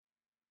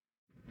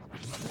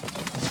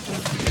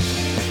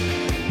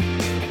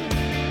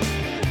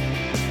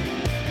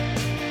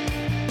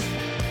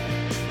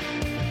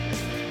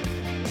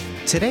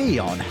Today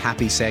on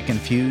Happy, Sad,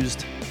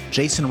 Confused,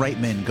 Jason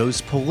Reitman goes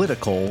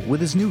political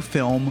with his new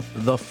film,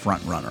 The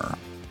Frontrunner.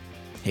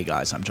 Hey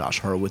guys, I'm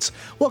Josh Horowitz.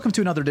 Welcome to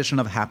another edition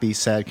of Happy,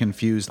 Sad,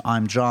 Confused.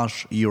 I'm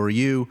Josh, you're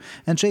you,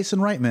 and Jason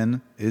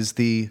Reitman is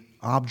the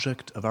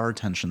object of our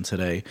attention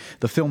today,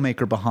 the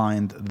filmmaker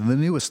behind the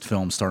newest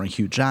film starring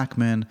Hugh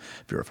Jackman,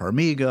 Vera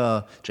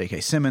Farmiga,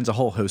 J.K. Simmons, a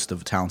whole host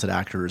of talented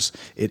actors.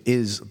 It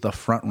is The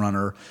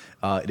Frontrunner.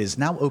 It is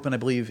now open, I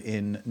believe,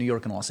 in New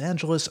York and Los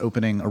Angeles,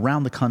 opening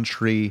around the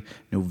country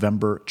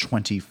November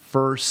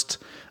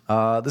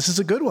 21st. This is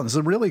a good one. This is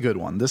a really good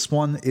one. This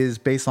one is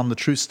based on the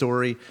true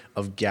story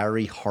of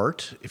Gary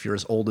Hart. If you're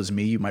as old as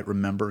me, you might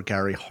remember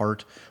Gary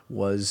Hart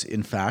was,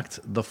 in fact,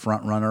 the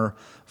frontrunner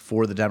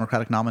for the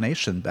Democratic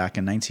nomination back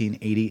in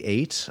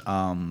 1988.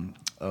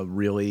 A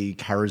really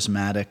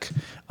charismatic,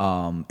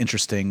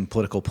 interesting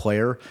political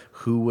player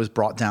who was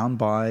brought down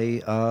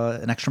by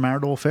an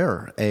extramarital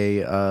affair,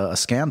 a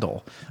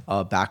scandal.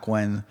 Back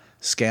when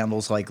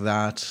scandals like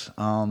that,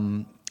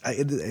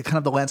 kind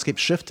of the landscape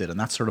shifted, and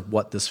that's sort of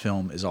what this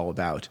film is all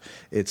about.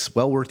 It's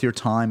well worth your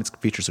time. It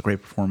features a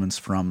great performance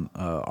from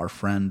our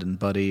friend and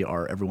buddy,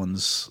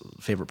 everyone's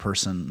favorite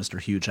person,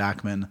 Mr. Hugh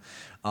Jackman.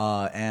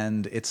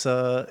 And it's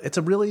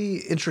a really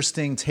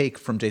interesting take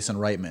from Jason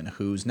Reitman,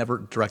 who's never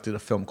directed a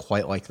film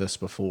quite like this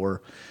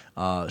before.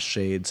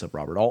 Shades of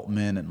Robert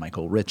Altman and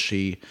Michael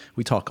Ritchie.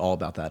 We talk all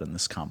about that in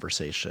this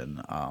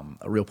conversation. A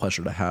real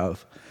pleasure to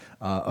have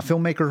a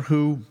filmmaker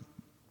who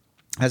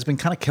has been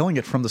kind of killing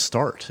it from the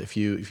start. If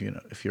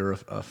you're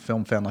a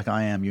film fan like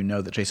I am, you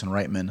know that Jason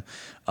Reitman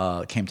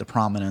came to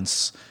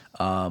prominence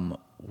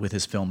with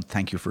his film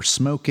Thank You for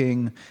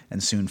Smoking,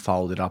 and soon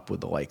followed it up with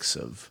the likes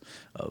of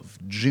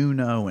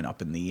Juno and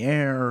Up in the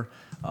Air.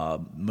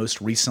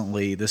 Most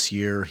recently, this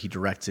year, he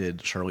directed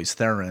Charlize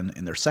Theron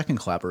in their second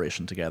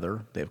collaboration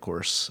together. They, of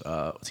course,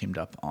 teamed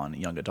up on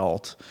Young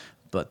Adult.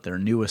 But their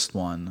newest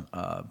one,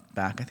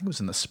 back, I think it was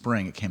in the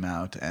spring, it came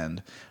out,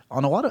 and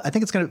on a lot of, I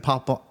think it's going to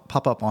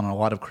pop up on a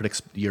lot of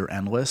critics'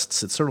 year-end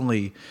lists. It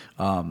certainly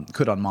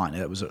could on mine.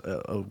 It was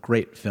a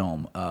great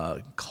film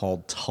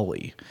called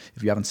Tully.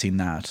 If you haven't seen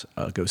that,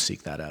 go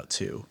seek that out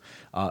too.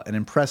 An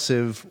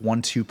impressive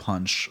 1-2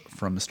 punch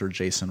from Mr.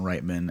 Jason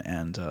Reitman,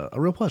 and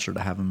a real pleasure to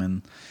have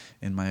him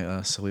in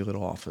my silly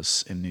little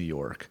office in New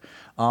York.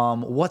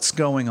 What's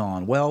going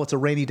on? Well, it's a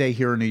rainy day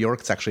here in New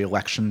York. It's actually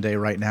election day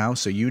right now,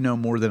 so you know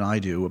more than I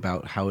do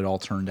about how it all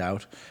turned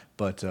out.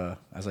 But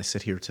as I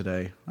sit here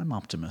today, I'm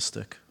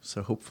optimistic.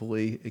 So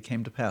hopefully it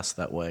came to pass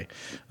that way.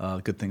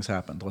 Good things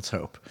happened. Let's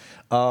hope.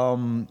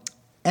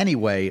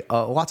 Anyway,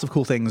 lots of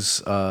cool things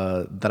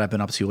that I've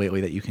been up to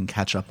lately that you can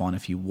catch up on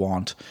if you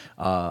want.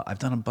 I've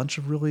done a bunch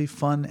of really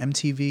fun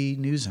MTV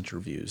news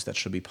interviews that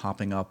should be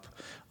popping up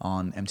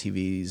on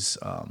MTV's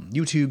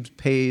YouTube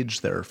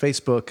page, their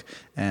Facebook,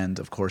 and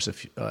of course,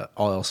 if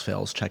all else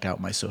fails, check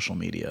out my social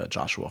media,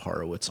 Joshua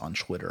Horowitz on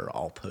Twitter.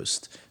 I'll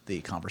post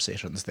the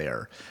conversations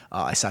there.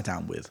 I sat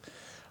down with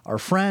our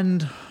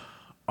friend,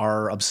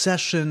 our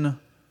obsession,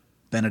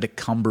 Benedict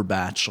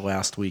Cumberbatch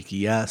last week.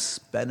 Yes,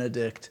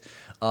 Benedict.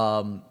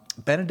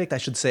 Benedict, I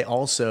should say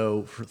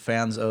also, for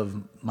fans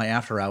of my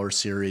After Hours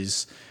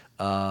series,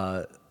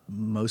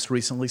 most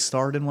recently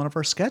starred in one of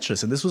our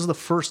sketches. And this was the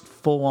first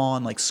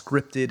full-on,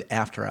 scripted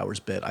After Hours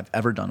bit I've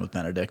ever done with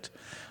Benedict.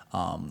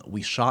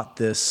 We shot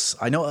this.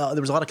 I know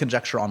there was a lot of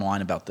conjecture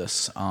online about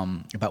this,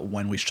 about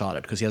when we shot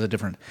it, because he has a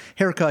different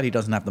haircut. He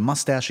doesn't have the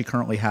mustache he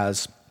currently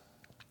has.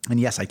 And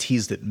yes, I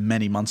teased it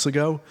many months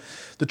ago.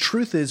 The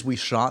truth is we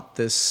shot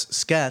this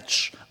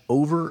sketch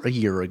over a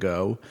year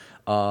ago,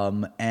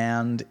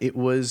 and it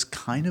was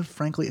kind of,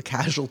 frankly, a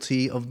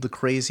casualty of the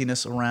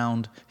craziness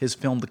around his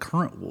film, The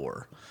Current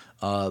War.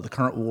 The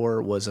Current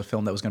War was a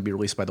film that was going to be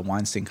released by the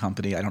Weinstein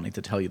Company. I don't need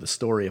to tell you the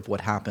story of what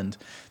happened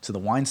to the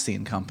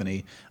Weinstein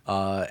Company.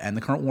 And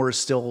The Current War is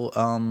still,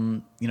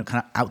 kind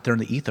of out there in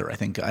the ether.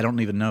 I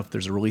don't even know if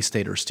there's a release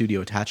date or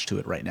studio attached to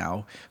it right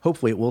now.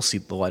 Hopefully it will see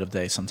the light of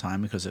day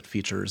sometime because it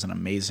features an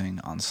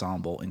amazing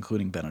ensemble,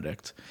 including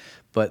Benedict.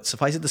 But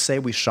suffice it to say,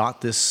 we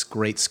shot this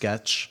great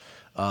sketch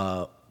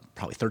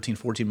probably 13,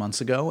 14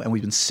 months ago, and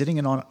we've been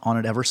sitting on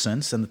it ever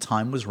since, and the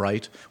time was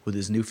right with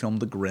his new film,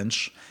 The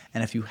Grinch.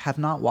 And if you have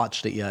not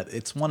watched it yet,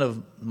 it's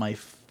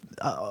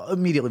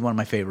immediately one of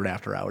my favorite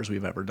After Hours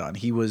we've ever done.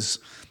 He was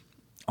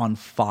on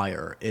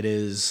fire. It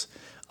is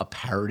a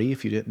parody,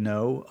 if you didn't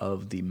know,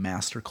 of the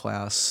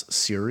Masterclass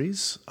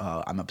series.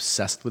 I'm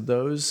obsessed with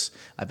those.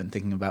 I've been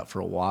thinking about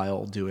for a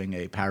while doing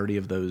a parody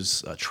of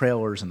those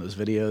trailers and those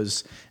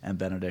videos, and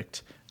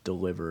Benedict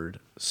delivered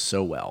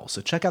so well. So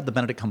check out the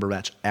Benedict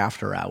Cumberbatch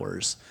After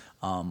Hours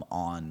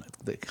on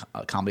the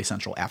Comedy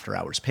Central After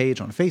Hours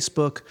page on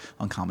Facebook,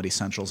 on Comedy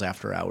Central's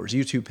After Hours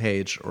YouTube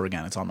page, or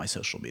again, it's on my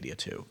social media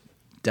too.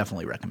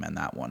 Definitely recommend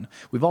that one.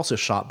 We've also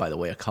shot, by the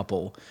way, a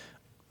couple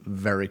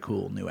very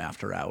cool new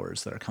After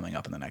Hours that are coming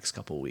up in the next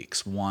couple of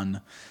weeks. One,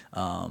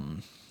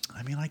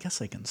 I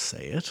guess I can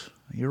say it.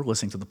 You're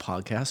listening to the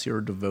podcast. You're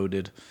a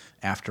devoted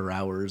After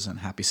Hours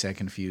and Happy, Sad,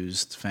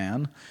 Confused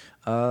fan.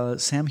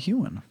 Sam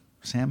Heughan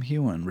Sam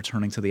Heughan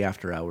returning to the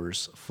After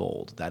Hours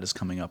fold. That is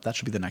coming up. That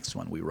should be the next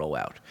one we roll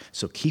out.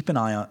 So keep an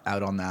eye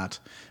out on that.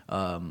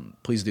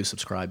 Please do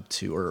subscribe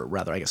to, or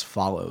rather, I guess,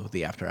 follow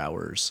the After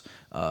Hours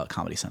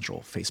Comedy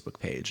Central Facebook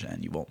page,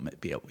 and you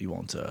won't be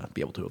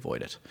able to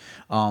avoid it.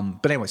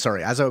 But anyway,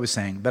 sorry. As I was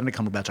saying, Benedict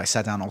Cumberbatch. I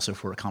sat down also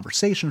for a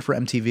conversation for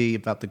MTV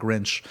about The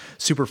Grinch.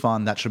 Super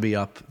fun. That should be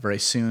up very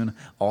soon.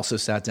 Also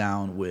sat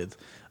down with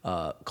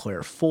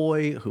Claire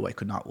Foy, who I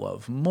could not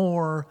love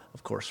more,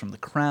 of course, from The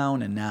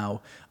Crown, and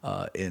now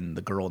in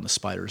The Girl in the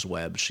Spider's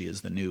Web. She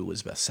is the new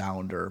Lisbeth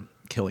Salander,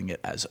 killing it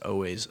as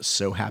always.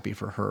 So happy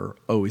for her.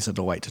 Always a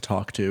delight to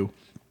talk to.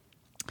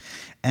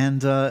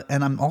 And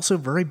I'm also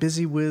very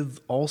busy with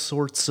all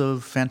sorts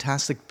of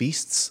Fantastic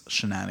Beasts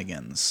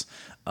shenanigans.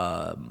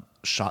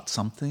 Shot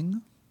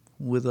something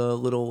with a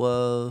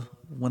little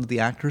one of the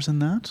actors in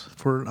that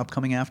for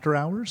upcoming After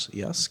Hours.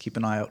 Yes, keep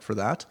an eye out for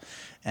that.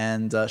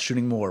 And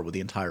shooting more with the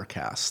entire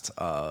cast.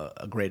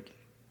 A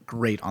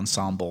great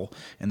ensemble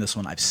in this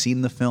one. I've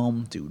seen the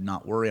film. Do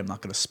not worry. I'm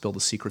not going to spill the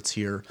secrets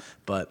here.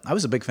 But I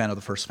was a big fan of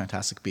the first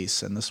Fantastic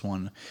Beasts, and this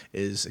one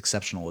is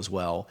exceptional as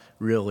well.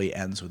 Really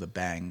ends with a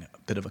bang, a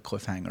bit of a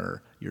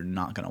cliffhanger. You're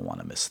not going to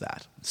want to miss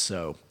that.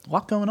 So a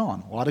lot going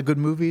on. A lot of good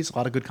movies, a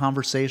lot of good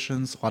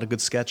conversations, a lot of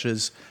good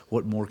sketches.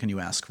 What more can you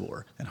ask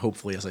for? And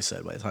hopefully, as I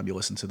said, by the time you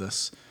listen to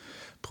this,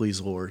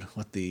 please, Lord,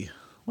 let the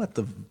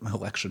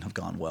election have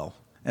gone well.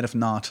 And if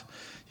not,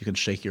 you can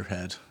shake your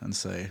head and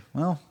say,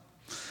 well,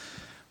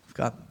 we've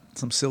got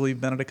some silly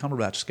Benedict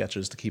Cumberbatch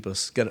sketches to keep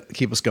us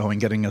going,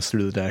 getting us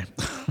through the day.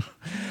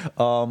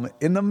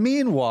 In the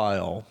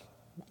meanwhile,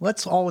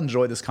 let's all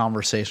enjoy this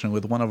conversation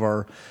with one of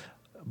our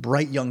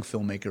bright young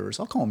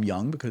filmmakers. I'll call him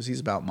young because he's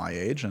about my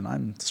age, and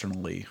I'm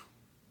certainly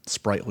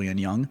sprightly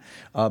and young.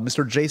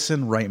 Mr.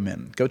 Jason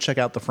Reitman. Go check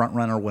out The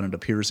Frontrunner when it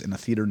appears in a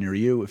theater near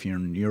you. If you're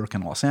in New York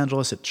and Los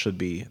Angeles, that should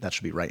be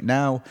right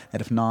now.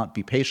 And if not,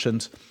 be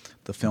patient.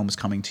 The film is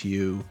coming to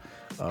you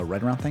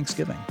right around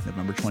Thanksgiving,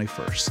 November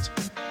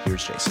 21st.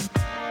 Here's Jason.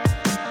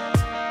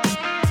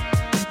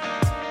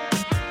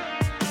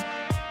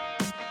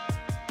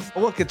 Oh,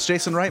 look, it's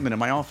Jason Reitman in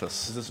my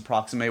office. Does this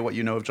approximate what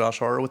you know of Josh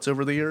Horowitz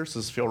over the years?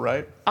 Does this feel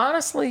right?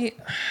 Honestly,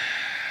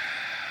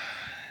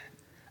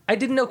 I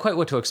didn't know quite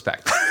what to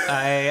expect.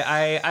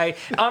 I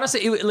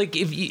honestly,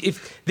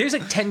 if there's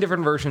like 10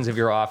 different versions of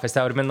your office,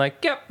 that would have been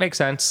like, yep, makes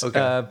sense.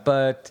 Okay.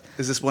 But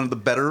is this one of the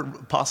better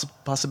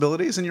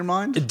possibilities in your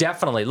mind?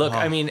 Definitely. Look,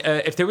 I mean,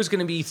 if there was going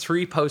to be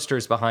 3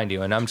 posters behind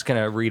you, and I'm just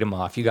going to read them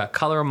off. You got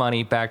Color of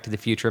Money, Back to the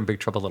Future, and Big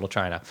Trouble in Little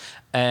China.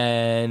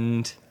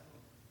 And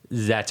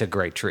that's a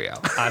great trio.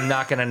 I'm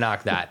not going to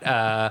knock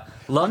that.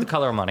 Love The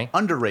Color of Money.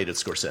 Underrated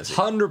Scorsese.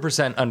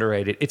 100%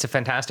 underrated. It's a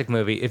fantastic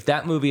movie. If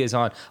that movie is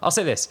on, I'll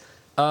say this.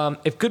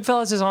 If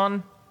Goodfellas is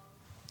on,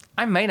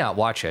 I may not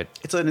watch it.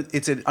 It's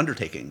an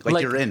undertaking.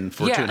 Like you're in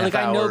for 2.5 hours.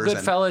 I know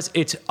Goodfellas.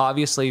 It's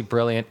obviously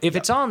brilliant. If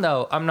it's on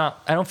though,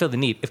 I don't feel the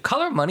need. If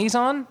Color of Money's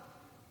on,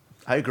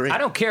 I agree. I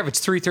don't care if it's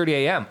 3:30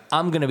 a.m.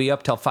 I'm going to be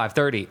up till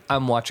 5:30.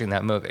 I'm watching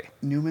that movie.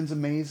 Newman's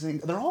amazing.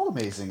 They're all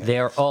amazing.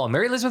 They're all.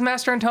 Mary Elizabeth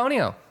Master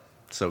Antonio.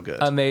 So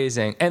good.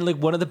 Amazing. And like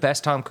one of the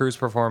best Tom Cruise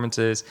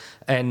performances,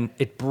 and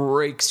it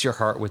breaks your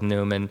heart with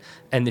Newman,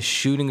 and the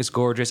shooting is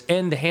gorgeous,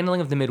 and the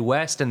handling of the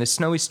Midwest and the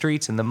snowy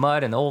streets and the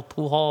mud and the old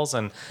pool halls,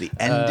 and the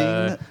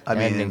ending. The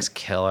ending's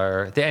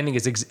killer. The ending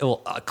is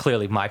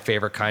clearly my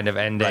favorite kind of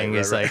ending.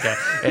 Like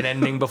an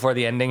ending before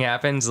the ending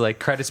happens, like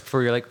credits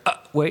before you're like,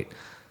 wait.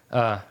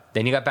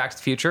 Then you got Back to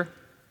the Future.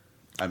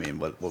 I mean,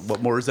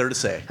 what more is there to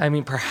say? I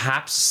mean,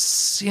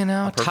 perhaps,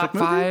 top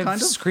movie, 5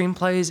 kind of?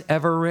 screenplays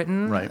ever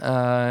written.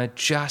 Right.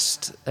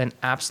 Just an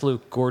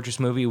absolute gorgeous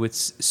movie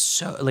with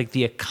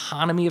the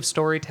economy of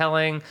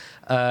storytelling.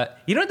 You know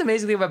what the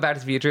amazing thing about Back to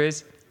the Future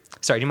is?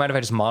 Sorry, do you mind if I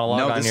just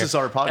monologue on No, this is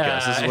our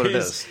podcast. This is what it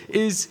is.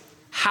 Is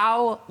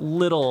how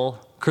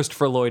little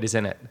Christopher Lloyd is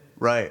in it.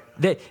 Right.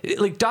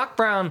 Doc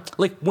Brown,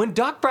 when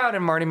Doc Brown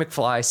and Marty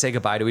McFly say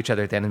goodbye to each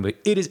other at the end of the movie,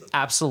 it is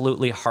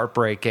absolutely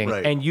heartbreaking.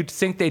 Right. And you'd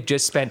think they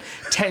just spent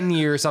 10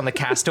 years on the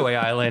Castaway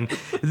Island.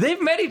 They've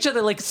met each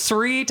other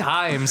 3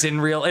 times in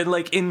real,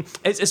 and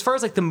as far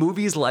as the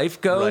movie's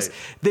life goes,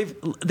 right.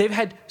 they've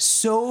had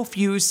so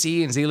few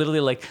scenes. He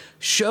literally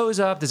shows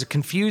up, there's a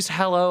confused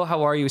hello,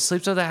 how are you? He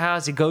sleeps at the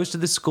house, he goes to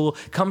the school,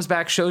 comes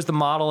back, shows the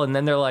model, and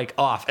then they're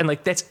off. And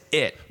that's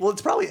it. Well,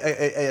 it's probably,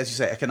 as you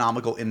say,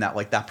 economical in that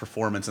that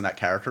performance and that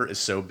character is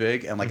so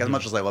big, and as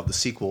much as I love the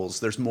sequels,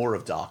 there's more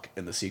of Doc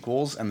in the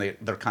sequels, and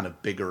they're kind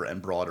of bigger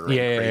and broader and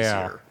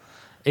crazier.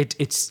 Yeah.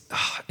 It's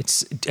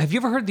have you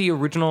ever heard the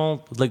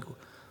original,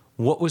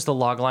 what was the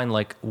logline,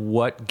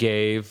 what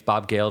gave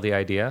Bob Gale the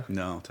idea?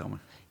 No, tell me.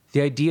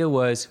 The idea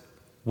was,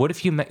 what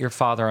if you met your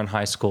father in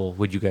high school?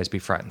 Would you guys be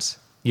friends?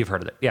 You've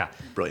heard of it. Yeah.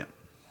 Brilliant.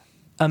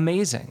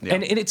 Amazing. Yeah.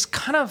 And it's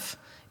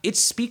it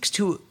speaks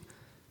to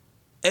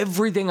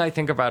everything I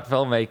think about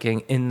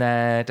filmmaking in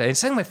that it's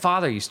something my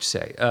father used to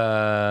say.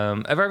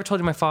 Have I ever told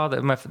you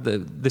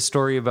the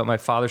story about my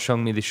father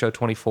showing me the show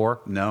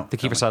 24? No. The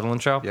Kiefer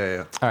Sutherland show?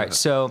 Yeah. All right.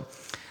 So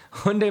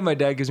one day my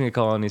dad gives me a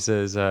call and he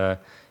says,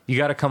 you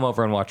got to come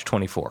over and watch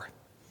 24.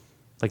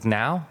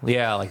 Now?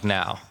 Yeah,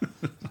 now.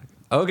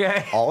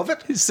 Okay. All of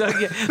it? So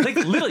yeah, like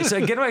literally. So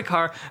I get in my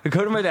car, I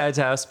go to my dad's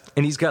house,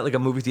 and he's got like a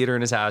movie theater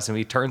in his house, and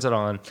he turns it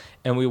on,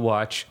 and we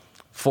watch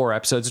 4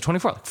 episodes of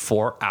 24, like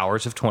 4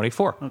 hours of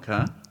 24.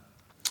 Okay.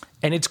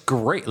 And it's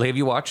great. Like, have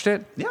you watched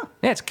it? Yeah.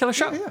 Yeah, it's a killer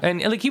show. Yeah.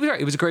 And like he was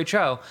right. It was a great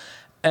show,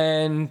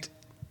 and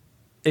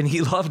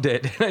he loved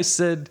it. And I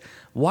said,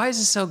 "Why is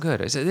this so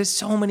good?" I said, "There's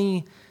so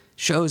many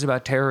shows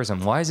about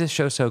terrorism. Why is this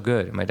show so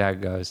good?" And my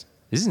dad goes,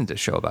 "This isn't a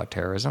show about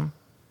terrorism.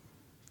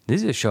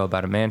 This is a show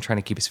about a man trying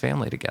to keep his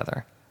family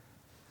together."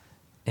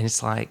 And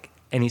it's like,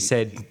 and he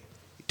said,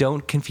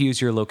 "Don't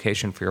confuse your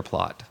location for your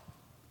plot."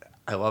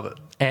 I love it.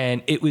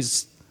 And it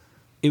was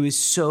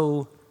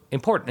so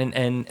important,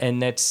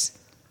 and that's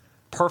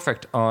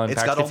perfect on It's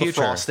Back got to all the the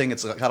Future. frosting.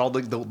 It's got all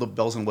the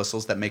bells and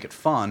whistles that make it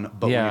fun.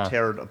 But when Yeah. you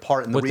tear it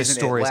apart, and the What the reason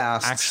story it is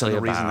lasts, actually and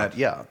the reason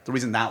about. the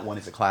reason that one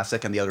is a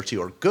classic and the other two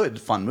are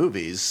good, fun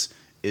movies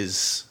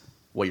is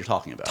what you're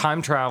talking about.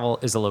 Time travel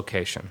is a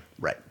location.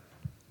 Right.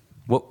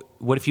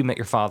 What if you met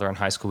your father in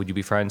high school? Would you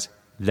be friends?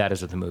 That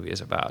is what the movie is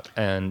about.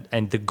 And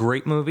the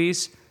great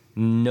movies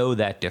know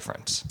that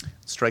difference.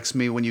 Strikes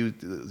me when you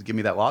give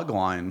me that log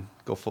line,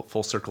 go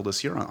full circle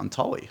this year on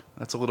Tully.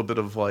 That's a little bit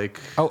of like...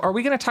 Oh, are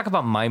we going to talk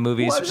about my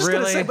movies? Well, I was just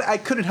really? going to say, but I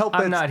couldn't help it.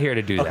 I'm not here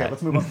to do that. Okay,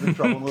 let's move on to Big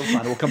Trouble in Little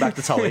China. We'll come back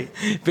to Tully.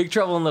 Big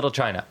Trouble in Little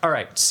China. All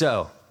right,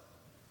 so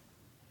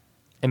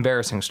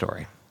embarrassing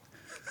story.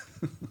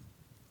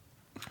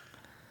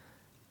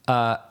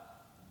 I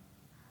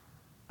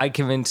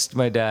convinced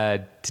my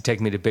dad to take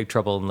me to Big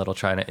Trouble in Little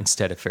China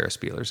instead of Ferris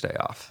Bueller's Day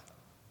Off.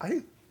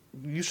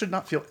 You should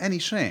not feel any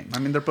shame. I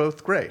mean, they're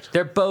both great.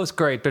 They're both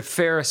great, but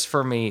Ferris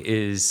for me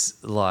is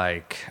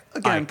like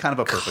Again, kind of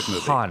a perfect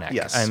movie. Iconic.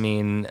 Yes. I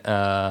mean,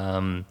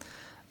 and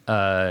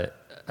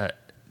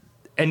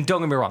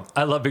don't get me wrong,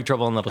 I love Big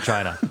Trouble in Little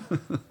China,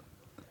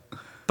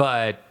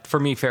 but for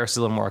me, Ferris is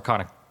a little more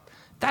iconic.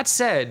 That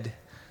said,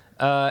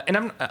 and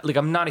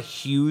I'm not a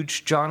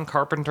huge John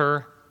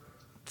Carpenter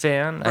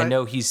fan. Right. I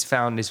know he's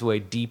found his way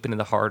deep into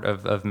the heart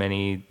of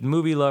many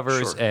movie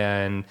lovers, Sure.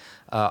 and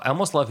I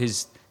almost love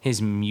his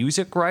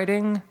music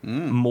writing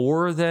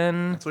more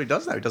than... That's what he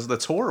does now. He does the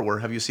tour where,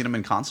 have you seen him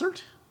in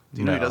concert? Do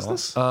you know he does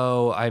this?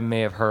 Oh, I may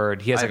have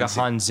heard. He has like a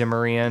Hans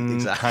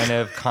Zimmerian kind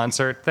of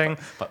concert thing.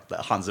 But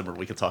Hans Zimmer,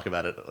 we could talk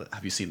about it.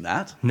 Have you seen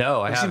that? No,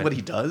 I Have you haven't. seen what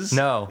he does?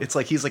 No. It's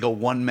like he's like a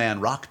one-man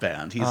rock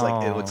band. He's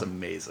like, it looks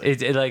amazing.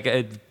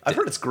 I've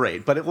heard it's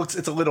great, but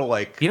it's a little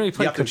like... You know, he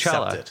played have to accept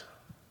Coachella. it.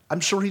 I'm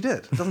sure he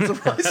did. It doesn't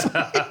surprise me.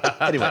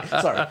 Anyway,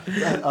 sorry.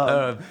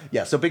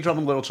 Yeah, so Big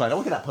Trouble in Little China.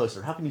 Look at that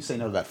poster. How can you say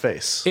no to that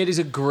face? It is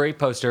a great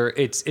poster.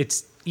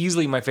 It's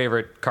easily my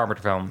favorite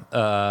Carpenter film.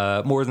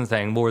 More than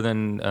Thing, more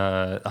than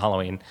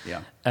Halloween.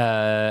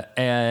 Yeah.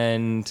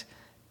 And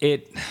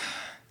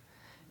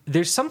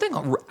there's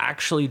something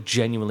actually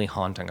genuinely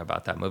haunting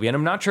about that movie. And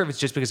I'm not sure if it's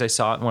just because I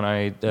saw it when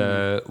I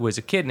was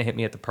a kid and it hit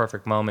me at the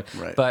perfect moment.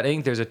 Right. But I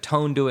think there's a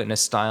tone to it and a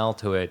style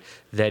to it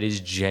that is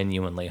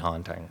genuinely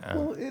haunting.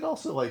 Well, it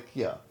also it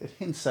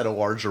hints at a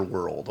larger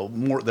world.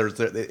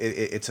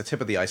 It's a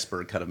tip of the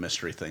iceberg kind of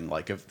mystery thing.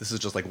 Like if this is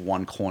just like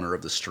one corner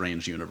of the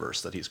strange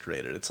universe that he's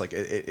created. It's like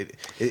to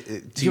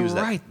You're use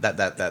right.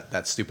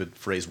 that stupid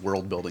phrase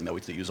world building that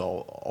we use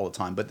all the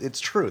time. But it's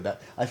true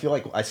that I feel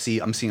like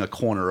I'm seeing a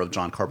corner of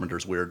John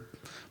Carpenter's weird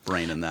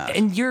brain in that.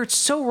 And you're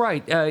so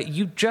right.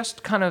 You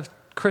just kind of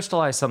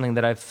crystallized something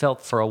that I've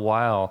felt for a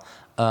while.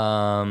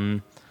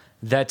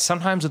 That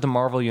sometimes with the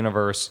Marvel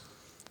Universe,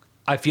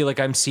 I feel like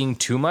I'm seeing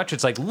too much.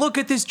 It's like, look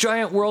at this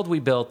giant world we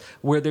built,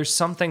 where there's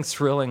something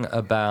thrilling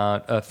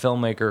about a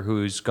filmmaker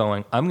who's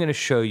going, I'm going to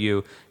show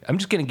you, I'm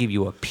just going to give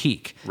you a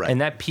peek. Right.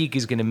 And that peek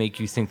is going to make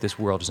you think this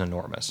world is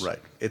enormous. Right.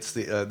 It's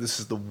this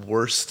is the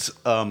worst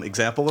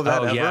example of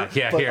that Oh, ever.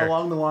 yeah, but here.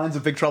 along the lines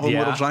of Big Trouble in Yeah.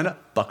 Little China,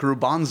 Buckaroo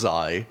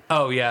Banzai.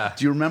 Oh, yeah.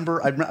 Do you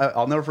remember?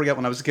 I'll never forget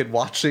when I was a kid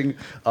watching.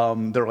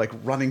 They're like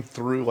running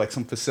through like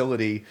some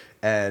facility,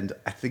 and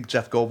I think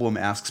Jeff Goldblum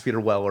asks Peter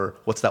Weller,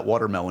 "What's that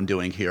watermelon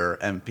doing here?"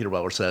 And Peter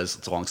Weller says,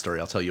 "It's a long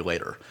story. I'll tell you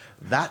later."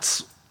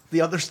 That's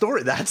the other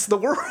story. That's the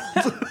world.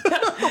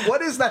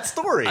 What is that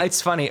story?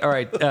 It's funny. All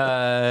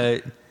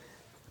right.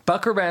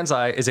 Buckaroo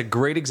Banzai is a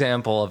great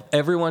example of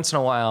every once in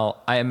a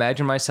while, I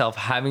imagine myself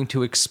having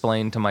to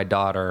explain to my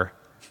daughter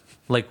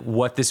like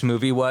what this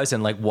movie was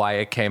and like why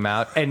it came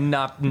out, and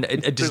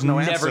just no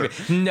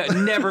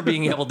never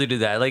being able to do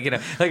that. Like, you know,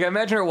 like I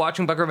imagine her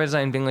watching Buckaroo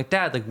Banzai and being like,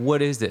 "Dad, like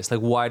what is this? Like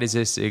why does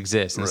this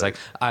exist?" And Right. it's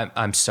like,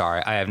 I'm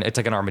sorry, I haven't. It's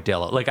like an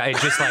armadillo. Like I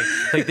just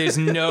like there's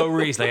no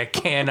reason. Like I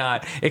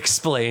cannot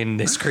explain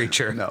this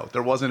creature. No,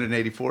 there wasn't in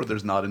 '84.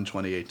 There's not in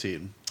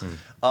 2018.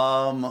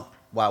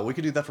 Wow, we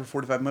could do that for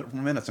 45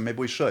 minutes, and maybe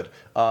we should.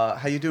 How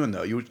you doing,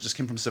 though? You just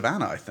came from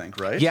Savannah, I think,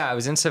 right? Yeah, I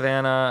was in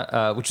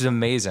Savannah, which was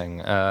amazing.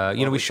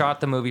 We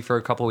shot the movie for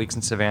a couple of weeks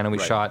in Savannah. We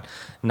Right. shot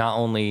not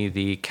only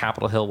the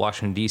Capitol Hill,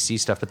 Washington, D.C.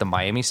 stuff, but the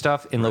Miami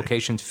stuff in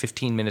locations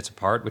 15 minutes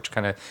apart, which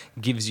kind of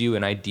gives you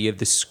an idea of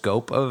the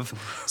scope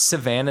of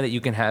Savannah, that you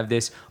can have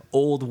this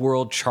old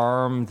world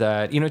charm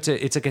that,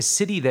 it's like a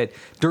city that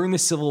during the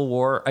Civil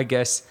War, I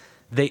guess,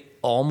 they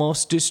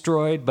almost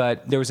destroyed,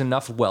 but there was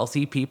enough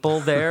wealthy people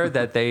there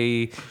that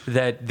the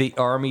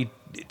army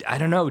I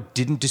don't know,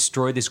 didn't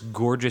destroy this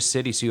gorgeous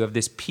city. So you have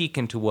this peek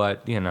into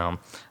what,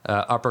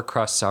 upper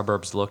crust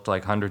suburbs looked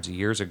like hundreds of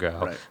years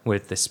ago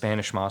with the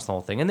Spanish moss and the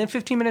whole thing. And then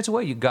 15 minutes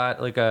away, you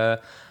got like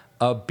a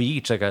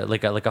beach,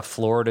 like a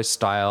Florida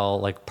style,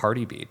 like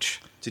party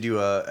beach. Did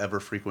you ever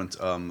frequent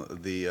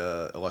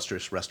the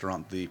illustrious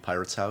restaurant, the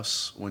Pirate's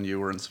House, when you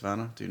were in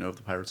Savannah? Do you know of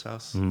the Pirate's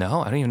House?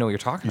 No, I don't even know what you're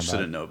talking about. You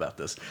shouldn't know about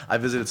this. I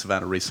visited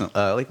Savannah recently,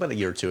 like about a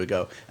year or two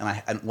ago,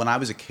 and when I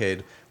was a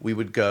kid, we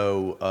would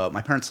go.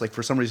 My parents, like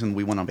for some reason,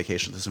 we went on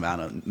vacation to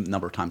Savannah a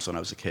number of times when I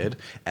was a kid,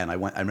 and I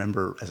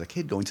remember as a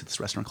kid going to this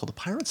restaurant called the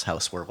Pirate's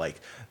House, where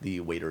like the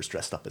waiters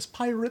dressed up as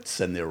pirates,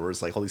 and there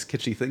was like all these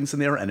kitschy things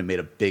in there, and it made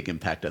a big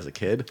impact as a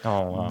kid.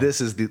 Oh, wow.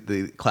 This is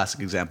the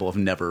classic example of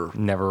never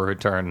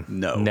return.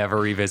 No. Never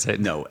revisit.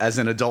 No. As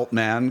an adult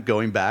man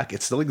going back,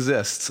 it still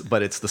exists,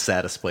 but it's the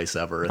saddest place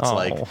ever. It's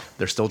like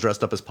they're still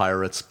dressed up as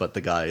pirates, but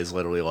the guy is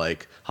literally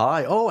like,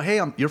 "Hi, oh hey,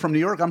 you're from New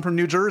York. I'm from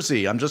New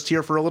Jersey. I'm just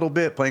here for a little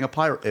bit playing a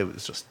pirate." It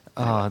was just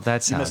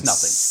that sounds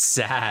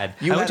sad.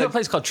 I went to a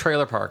place called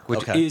Trailer Park,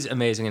 which is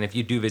amazing, and if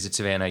you do visit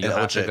Savannah, you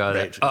have to go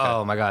there. Right,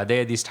 oh my God, they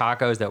had these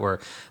tacos that were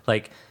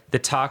like. The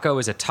taco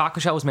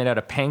shell was made out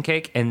of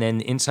pancake, and then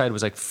the inside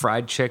was like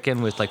fried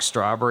chicken with like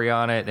strawberry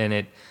on it, and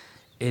it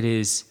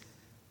is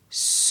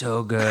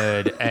so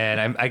good.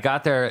 And I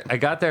got there.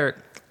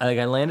 Like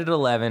I landed at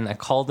 11. I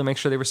called to make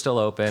sure they were still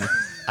open.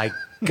 I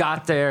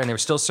got there and they were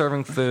still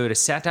serving food. I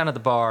sat down at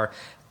the bar,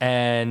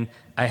 and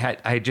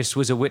I just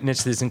was a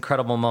witness to this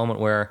incredible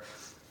moment where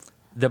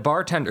the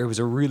bartender was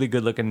a really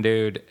good looking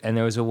dude, and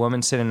there was a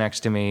woman sitting next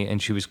to me,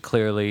 and she was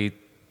clearly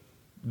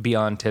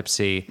beyond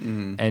tipsy,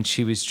 and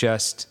she was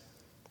just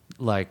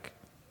like,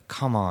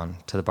 "Come on,"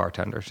 to the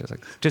bartender. She's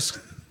like,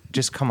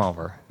 just come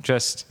over.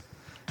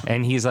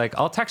 And he's like,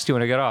 "I'll text you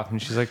when I get off."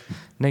 And she's like,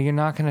 "No, you're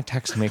not going to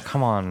text me.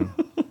 Come on.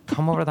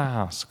 Come over to the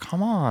house.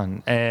 Come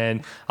on.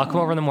 And I'll come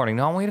over in the morning.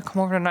 No, I want you to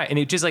come over tonight." And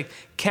it just like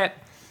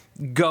kept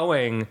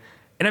going.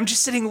 And I'm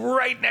just sitting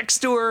right next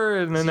to her.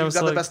 And then so I was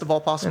got like, the best of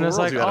all possible worlds.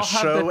 Like, you had a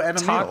show and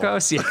a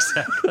tacos. meal. Yeah,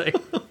 exactly.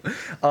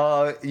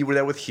 You were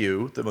there with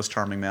Hugh, the most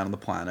charming man on the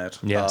planet.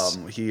 Yes.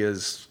 He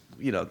is,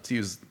 he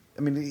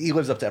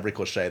lives up to every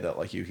cliche that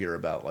like you hear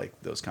about like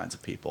those kinds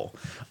of people.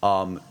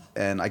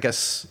 And I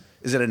guess,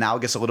 is it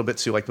analogous a little bit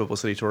to like the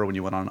publicity tour when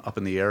you went on Up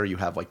in the Air? You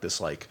have like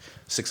this like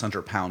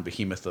 600-pound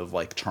behemoth of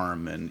like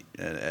charm and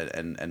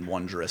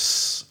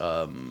wondrous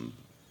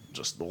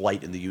just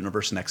light in the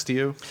universe next to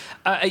you.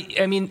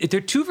 I mean,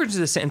 they're two versions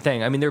of the same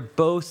thing. I mean, they're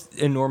both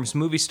enormous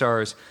movie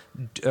stars.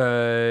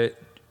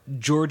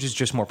 George is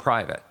just more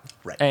private,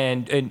 right?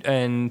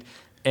 And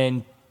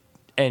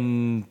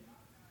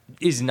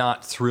is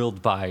not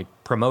thrilled by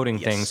promoting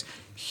things.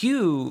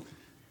 Hugh,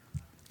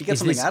 he gets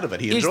something out of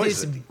it. He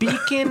enjoys it. Is this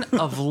beacon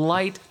of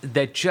light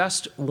that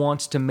just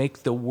wants to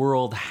make the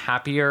world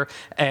happier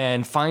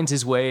and finds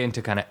his way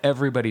into kind of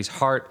everybody's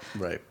heart.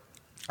 Right.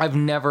 I've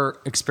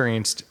never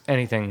experienced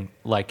anything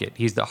like it.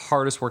 He's the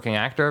hardest working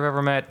actor I've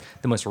ever met,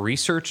 the most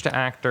researched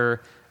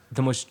actor,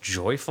 the most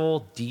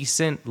joyful,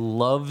 decent,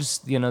 loves,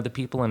 the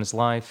people in his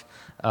life.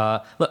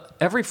 Look,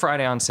 every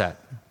Friday on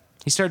set,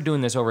 he started doing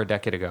this over a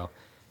decade ago.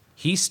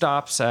 He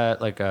stops at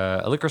like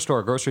a liquor store,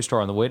 a grocery store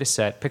on the way to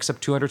set, picks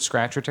up 200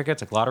 scratcher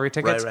tickets, like lottery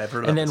tickets,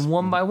 and then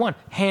one by one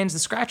hands the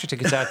scratcher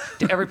tickets out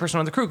to every person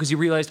on the crew because he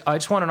realized, I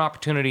just want an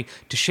opportunity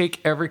to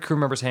shake every crew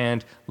member's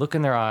hand, look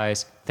in their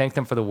eyes, thank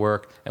them for the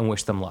work, and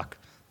wish them luck.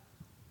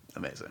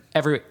 Amazing.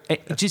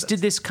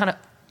 Did this kind of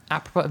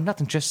apropos of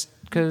nothing, just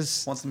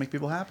because wants to make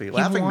people happy.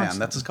 Laughing Man,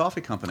 that's his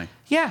coffee company.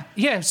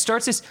 Yeah.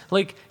 Starts this,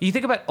 like, you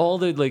think about all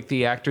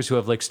the actors who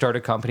have like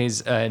started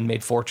companies and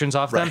made fortunes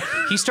off them.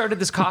 He started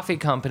this coffee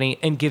company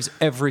and gives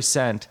every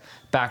cent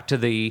back to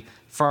the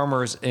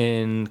farmers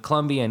in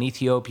Colombia and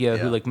Ethiopia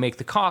who like make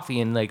the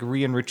coffee and like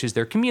re-enriches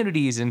their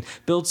communities and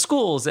build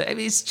schools. I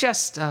mean, it's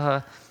just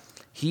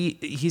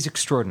he's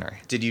extraordinary.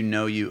 Did you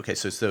know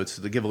so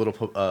to give a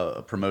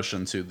little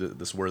promotion to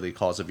this worthy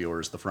cause of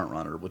yours, The Front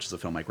Runner, which is a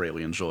film I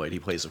greatly enjoyed. He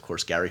plays, of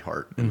course, Gary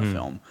Hart in the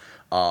film.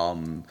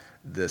 And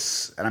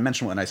I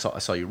mentioned when I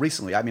saw you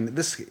recently. I mean,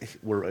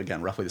 we're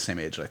again roughly the same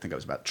age. I think I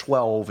was about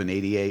 12 in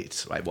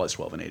 '88. I was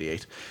 12 in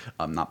 '88.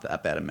 Not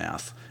that bad at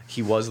math.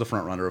 He was the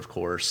front runner, of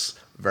course.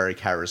 Very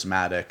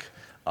charismatic.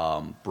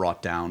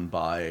 Brought down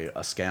by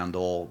a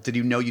scandal. Did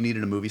you know you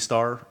needed a movie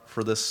star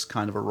for this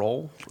kind of a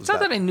role? It's not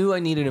that I knew I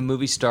needed a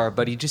movie star,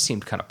 but he just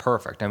seemed kind of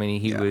perfect. I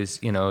mean, he was,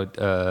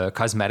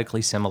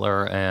 cosmetically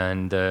similar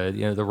and,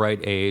 the right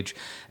age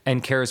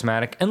and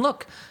charismatic. And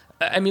look,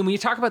 I mean, when you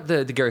talk about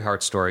the Gary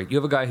Hart story, you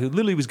have a guy who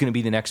literally was going to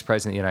be the next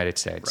president of the United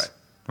States.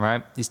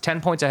 Right? He's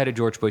 10 points ahead of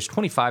George Bush,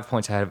 25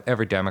 points ahead of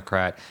every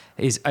Democrat.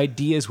 His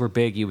ideas were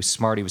big. He was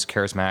smart. He was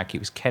charismatic. He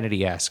was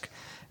Kennedy-esque.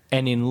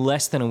 And in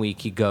less than a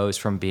week, he goes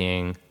from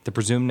being the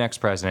presumed next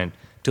president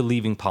to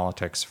leaving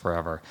politics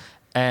forever.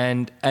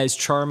 And as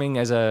charming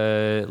as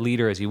a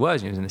leader as he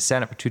was in the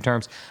Senate for 2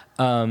 terms,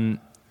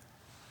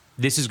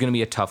 this is going to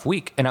be a tough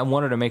week. And I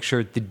wanted to make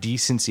sure the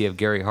decency of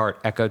Gary Hart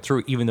echoed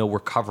through, even though we're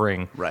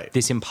covering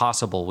this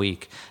impossible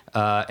week.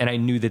 And I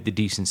knew that the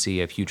decency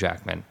of Hugh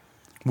Jackman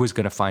was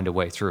going to find a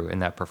way through in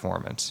that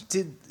performance.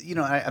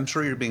 I'm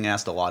sure you're being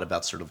asked a lot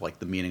about sort of like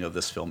the meaning of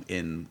this film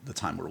in the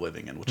time we're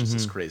living in, which is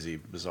this crazy,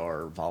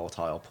 bizarre,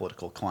 volatile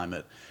political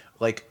climate.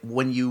 Like,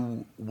 when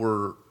you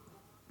were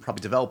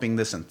probably developing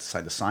this and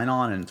decided to sign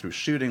on and through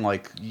shooting,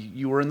 like,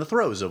 you were in the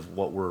throes of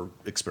what we're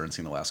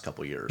experiencing the last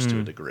couple of years to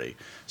a degree.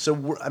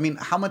 So,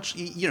 how much,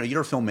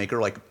 you're a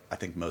filmmaker, like I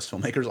think most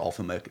filmmakers, all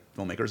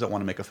filmmakers that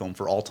want to make a film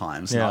for all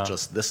times, not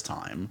just this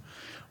time.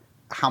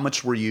 How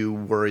much were you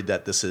worried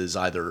that this is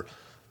either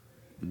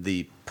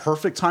the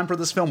perfect time for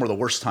this film or the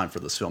worst time for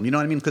this film? You know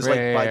what I mean? Because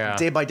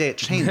day by day it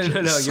changes.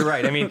 No, you're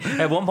right. I mean,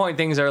 at one point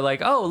things are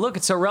like, oh, look,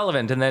 it's so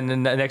relevant. And then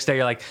the next day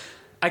you're like,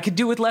 I could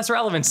do with less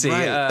relevancy.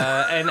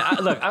 Right.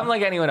 Look, I'm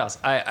like anyone else.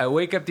 I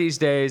wake up these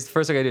days, the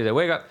first thing I do is I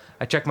wake up,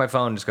 I check my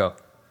phone and just go,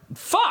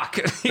 fuck,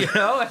 And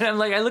I'm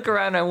like, I look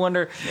around and I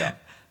wonder,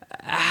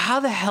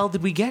 how the hell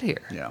did we get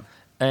here? Yeah.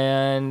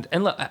 And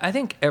look, I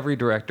think every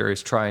director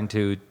is trying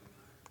to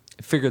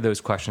figure those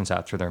questions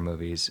out through their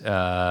movies.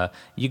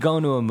 You go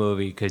into a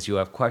movie because you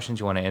have questions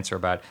you want to answer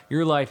about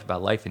your life,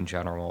 about life in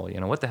general.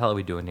 What the hell are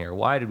we doing here?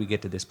 Why did we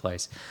get to this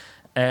place?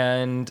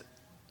 And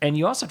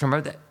you also have to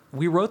remember that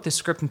we wrote this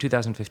script in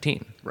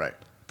 2015. Right.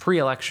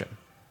 Pre-election.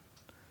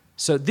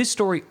 So this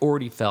story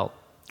already felt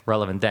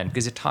relevant then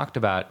because it talked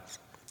about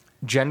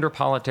gender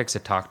politics.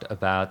 It talked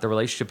about the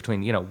relationship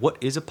between, what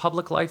is a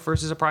public life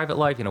versus a private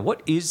life?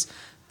 What is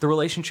the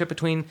relationship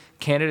between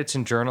candidates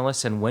and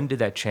journalists, and when did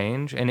that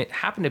change? And it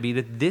happened to be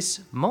that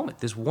this moment,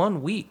 this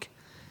 1 week,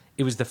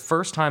 it was the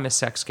first time a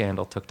sex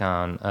scandal took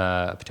down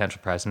a potential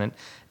president.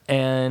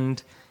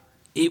 And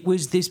it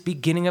was this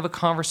beginning of a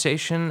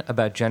conversation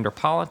about gender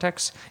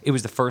politics. It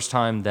was the first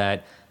time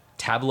that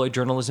tabloid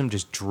journalism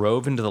just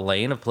drove into the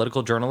lane of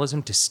political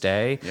journalism to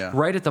stay. Yeah.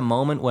 Right at the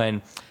moment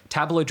when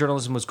tabloid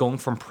journalism was going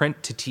from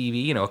print to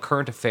TV, a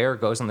current affair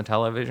goes on the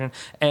television,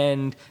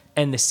 and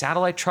the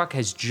satellite truck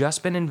has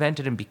just been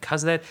invented, and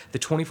because of that, the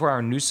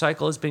 24-hour news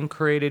cycle has been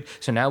created.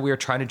 So now we are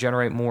trying to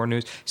generate more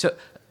news. So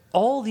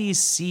all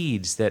these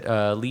seeds that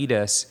lead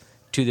us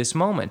to this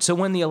moment. So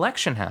when the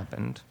election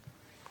happened,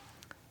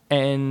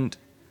 and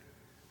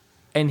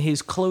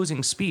his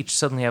closing speech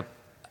suddenly have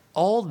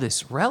all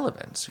this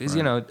relevance. Because,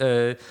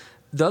 the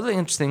other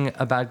interesting thing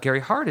about Gary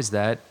Hart is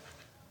that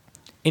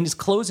in his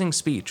closing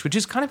speech, which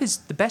is kind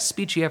of the best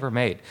speech he ever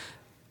made,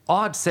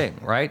 odd thing,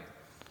 right?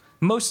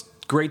 Most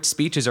great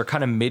speeches are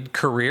kind of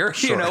mid-career,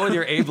 with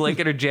your Abe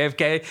Lincoln or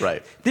JFK.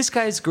 Right. This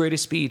guy's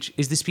greatest speech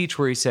is the speech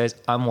where he says,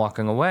 I'm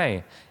walking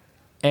away.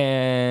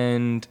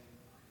 And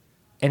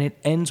it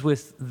ends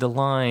with the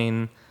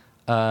line,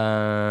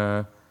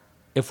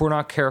 if we're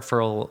not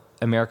careful,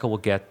 America will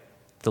get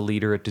the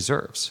leader it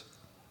deserves.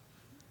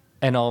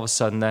 And all of a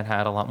sudden that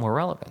had a lot more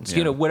relevance.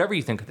 Yeah. Whatever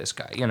you think of this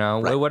guy,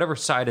 right. Whatever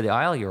side of the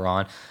aisle you're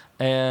on.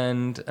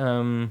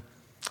 And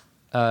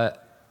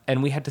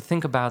we had to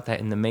think about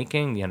that in the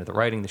making, the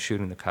writing, the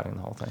shooting, the cutting,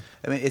 the whole thing.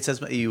 I mean, it says,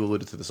 you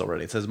alluded to this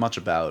already, it's as much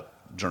about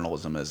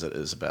journalism as it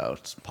is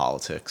about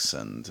politics,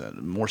 and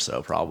more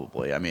so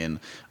probably. I mean,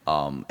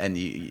 and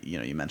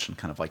you mentioned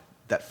kind of like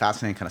that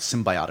fascinating kind of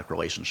symbiotic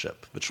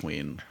relationship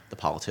between the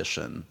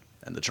politician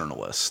and the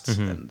journalist,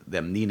 and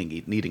them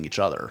needing each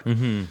other.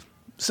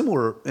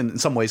 Similar in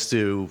some ways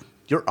to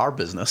our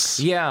business.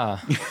 Yeah.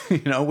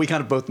 We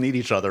kind of both need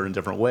each other in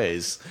different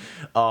ways.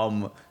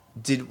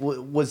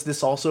 Was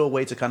this also a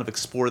way to kind of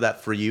explore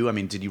that for you? I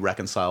mean, did you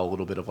reconcile a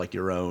little bit of like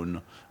your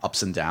own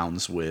ups and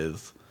downs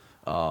with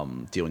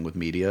dealing with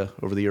media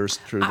over the years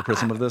through the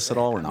prism of this at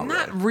all, or not?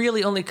 Not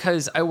really, only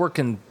because I work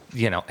in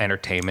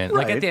entertainment.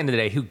 Right. Like at the end of the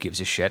day, who gives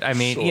a shit? I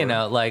mean,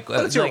 sure.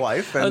 But it's your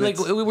life. And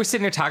we're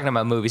sitting here talking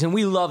about movies, and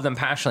we love them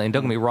passionately. And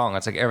don't get me wrong,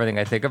 it's like everything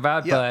I think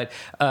about. Yeah.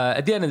 But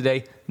at the end of the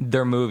day,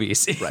 they're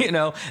movies. Right.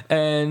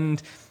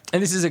 And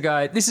this is a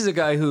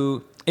guy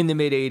who in the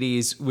mid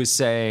 '80s was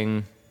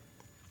saying,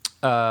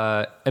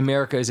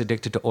 America is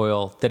addicted to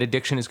oil. That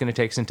addiction is going to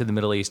take us into the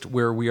Middle East,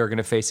 where we are going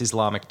to face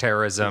Islamic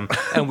terrorism,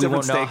 and we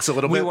won't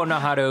know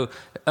how to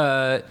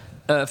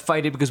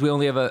fight it because we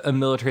only have a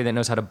military that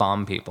knows how to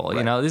bomb people.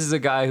 Right. This is a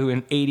guy who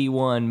in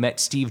 '81 met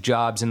Steve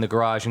Jobs in the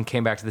garage and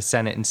came back to the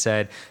Senate and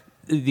said,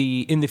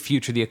 in the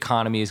future, the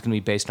economy is going to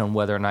be based on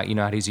whether or not you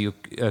know how to use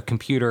a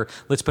computer.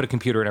 Let's put a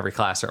computer in every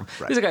classroom.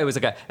 Right. This is a guy who was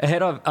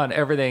ahead on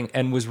everything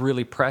and was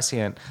really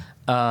prescient.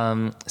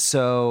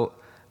 So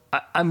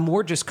I'm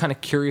more just kind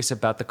of curious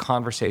about the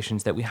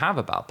conversations that we have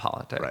about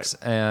politics,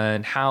 right,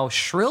 and how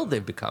shrill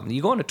they've become.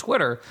 You go onto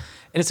Twitter,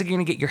 and it's like you're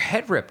going to get your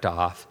head ripped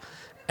off.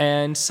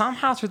 And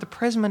somehow through the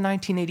prism of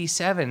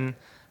 1987,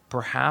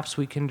 perhaps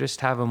we can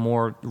just have a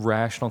more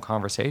rational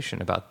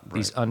conversation about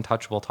these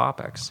untouchable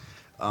topics.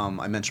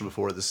 I mentioned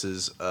before, this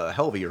is a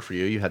hell of a year for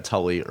you. You had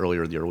Tully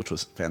earlier in the year, which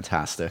was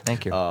fantastic.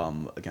 Thank you.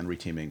 Again,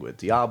 reteaming with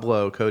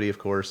Diablo, Cody, of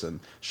course, and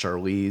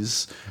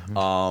Charlize.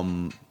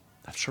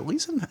 Have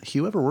Charlize and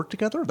Hugh ever worked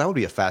together? That would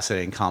be a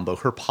fascinating combo.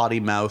 Her potty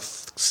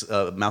mouth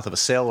of a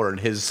sailor, and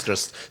his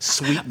just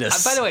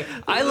sweetness. By the way,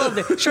 I love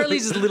that Charlize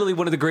is literally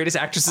one of the greatest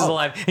actresses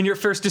alive, and your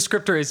first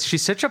descriptor is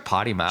she's such a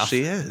potty mouth.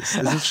 She is,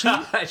 isn't she?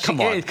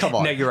 Come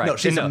on. No, you're right. No,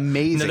 she's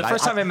amazing. No, the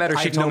first time I met her,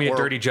 she told me a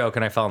dirty joke,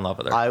 and I fell in love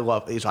with her. I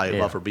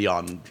love her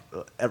beyond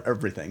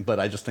everything, but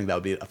I just think that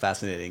would be a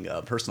fascinating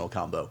personal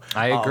combo.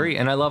 I agree,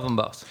 and I love them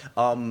both.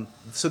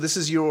 So this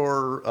is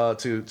your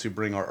to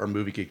bring our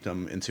movie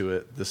geekdom into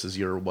it. This is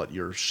your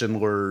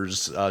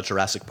Schindler's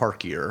Jurassic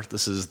Park year.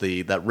 This is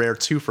that rare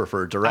twofer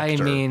for a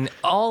director. I mean,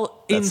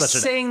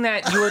 saying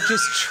that, you are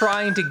just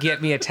trying to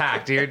get me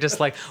attacked. You're just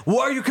like,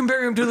 why are you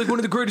comparing him to like one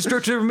of the greatest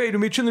directors ever made? I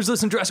made Schindler's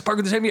List and Jurassic Park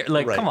in the same year.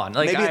 Like, come on.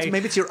 Like,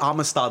 maybe it's your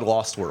Amistad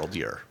Lost World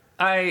year.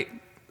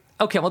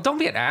 Okay, well, don't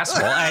be an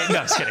asshole. No, I'm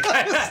just kidding.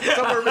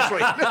 Somewhere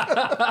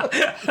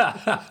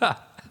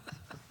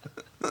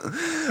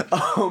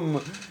between.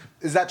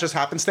 Is that just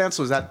happenstance?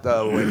 Was that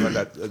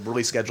that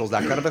release schedules,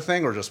 that kind of a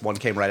thing, or just one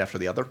came right after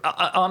the other?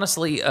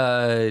 Honestly,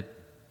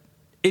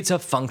 it's a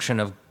function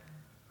of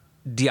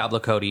Diablo,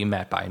 Cody,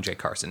 Matt Bai, and Jay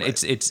Carson.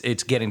 Right.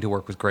 It's getting to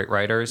work with great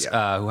writers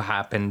who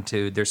happen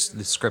to the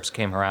scripts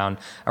came around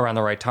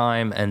the right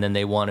time, and then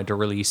they wanted to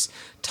release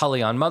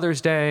Tully on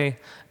Mother's Day.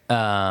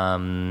 I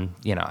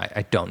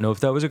don't know if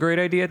that was a great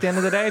idea at the end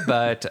of the day,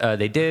 but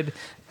they did,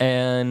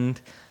 and.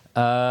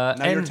 Now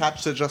you're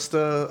attached to just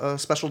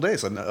special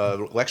days, and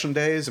election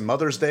days and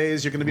Mother's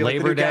Days. You're going to be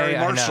Labor like the Day, Gary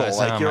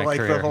Marshall. You're like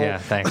the whole. Yeah,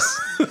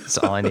 thanks. That's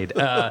all I need.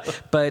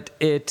 But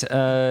it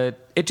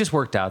just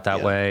worked out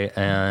that way,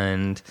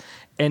 and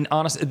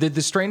honestly,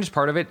 the strangest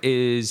part of it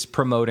is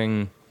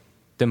promoting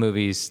the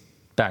movies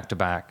back to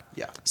back.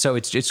 Yeah. So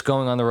it's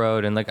going on the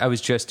road, and like I was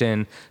just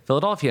in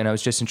Philadelphia and I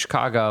was just in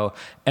Chicago,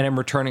 and I'm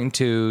returning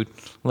to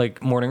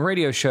like morning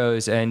radio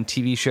shows and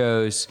TV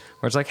shows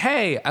where it's like,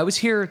 hey, I was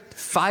here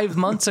 5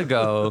 months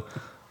ago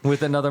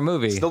with another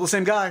movie. Still the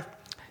same guy.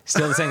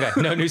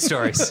 No news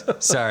stories.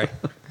 Sorry.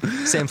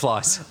 Same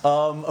flaws.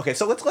 Okay,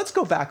 so let's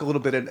go back a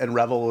little bit and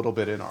revel a little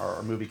bit in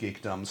our movie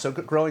geekdom. So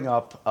growing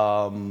up,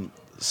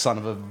 son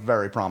of a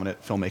very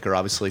prominent filmmaker,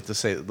 obviously, to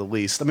say the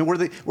least. I mean,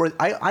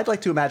 I'd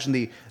like to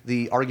imagine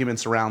the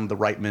arguments around the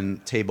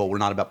Reitman table were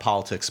not about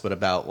politics, but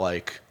about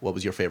like, what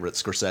was your favorite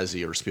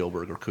Scorsese or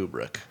Spielberg or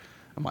Kubrick?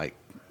 I'm like,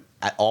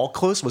 at all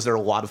close? Was there a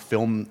lot of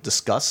film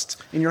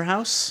discussed in your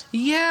house?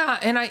 Yeah,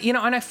 and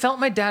I felt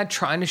my dad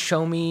trying to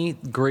show me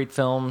great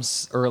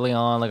films early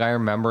on. Like I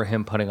remember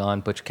him putting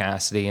on Butch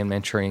Cassidy and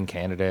Manchurian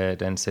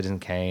Candidate and Citizen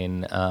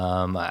Kane.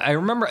 I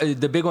remember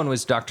the big one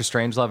was Dr.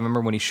 Strangelove. I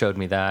remember when he showed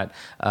me that.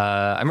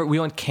 I remember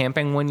we went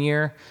camping one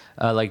year.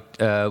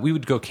 We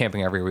would go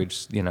camping every year. We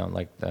just,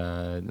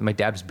 my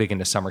dad was big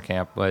into summer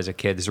camp as a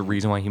kid. There's a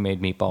reason why he made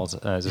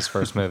Meatballs as his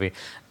first movie,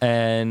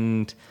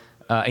 and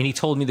he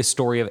told me the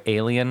story of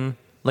Alien,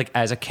 like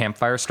as a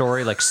campfire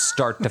story, like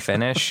start to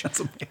finish. That's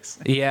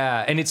amazing.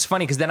 Yeah, and it's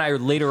funny because then I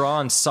later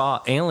on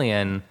saw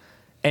Alien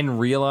and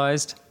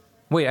realized,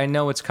 wait, I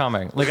know it's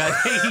coming. Like,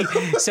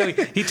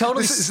 he told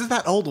us. Is this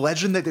that old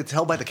legend that it's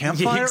held by the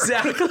campfire?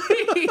 Exactly.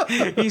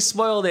 He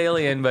spoiled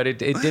Alien, but it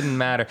didn't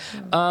matter.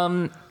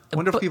 I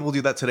wonder if people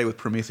do that today with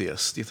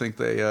Prometheus. Do you think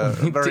they are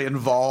very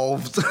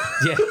involved?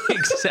 Yeah,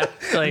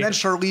 exactly. And then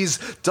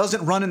Charlize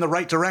doesn't run in the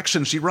right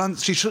direction. She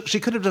runs. She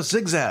could have just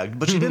zigzagged,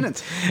 but she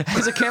didn't.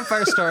 As a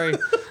campfire story,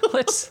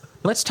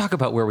 let's talk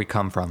about where we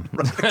come from.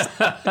 Right.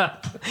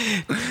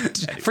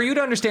 For you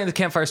to understand the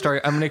campfire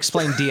story, I'm going to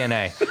explain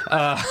DNA.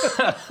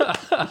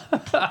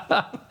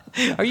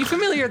 Are you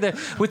familiar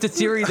with the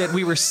theory that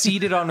we were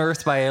seeded on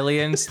Earth by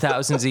aliens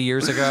thousands of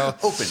years ago?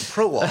 Open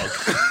prologue.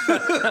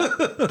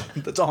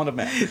 The dawn of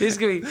man. This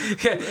story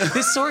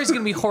is going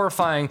to be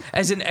horrifying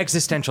as an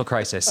existential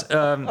crisis.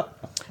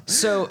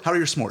 So, how are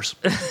your s'mores?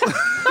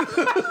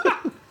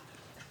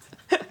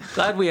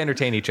 Glad we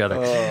entertain each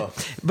other.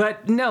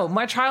 But no,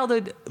 my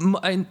childhood,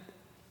 for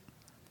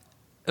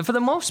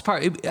the most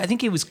part, I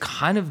think it was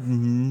kind of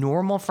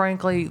normal,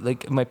 frankly.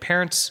 Like, my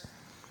parents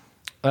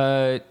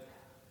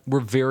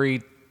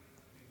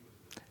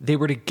they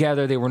were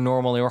together, they were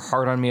normal, they were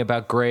hard on me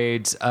about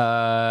grades.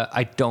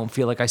 I don't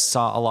feel like I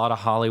saw a lot of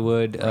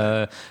Hollywood.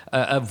 A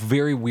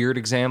very weird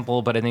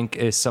example, but I think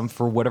is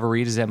for whatever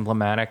reason is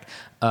emblematic.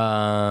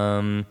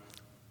 I've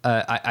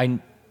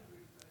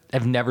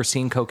never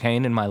seen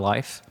cocaine in my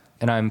life,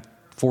 and I'm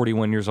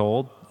 41 years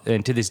old.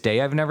 And to this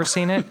day, I've never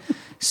seen it.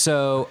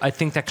 So I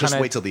think that kind of...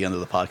 Just wait till the end of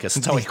the podcast.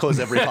 That's how we close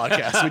every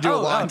podcast. We do a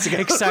line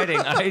together.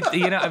 Exciting.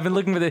 I've been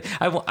looking for the...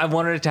 I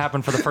wanted it to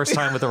happen for the first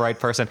time with the right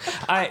person.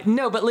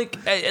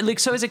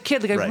 So as a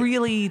kid, I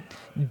really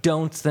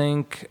don't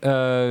think...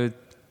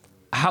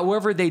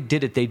 however they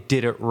did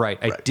it right.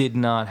 I did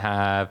not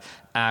have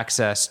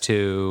access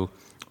to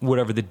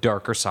whatever the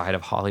darker side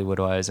of Hollywood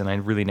was, and I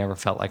really never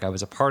felt like I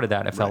was a part of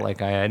that. I felt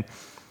like I had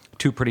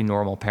two pretty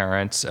normal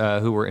parents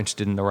who were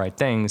interested in the right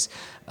things.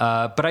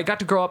 But I got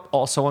to grow up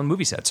also on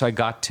movie sets. So I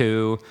got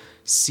to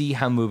see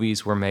how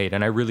movies were made.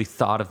 And I really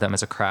thought of them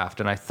as a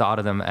craft. And I thought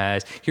of them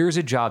as, here's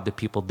a job that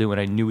people do.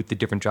 And I knew what the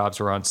different jobs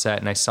were on set.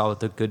 And I saw what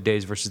the good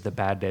days versus the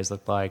bad days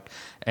looked like.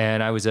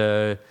 And I was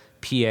a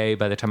PA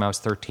by the time I was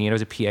 13. I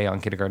was a PA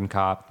on Kindergarten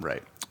Cop.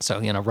 Right. So,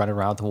 running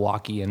around with the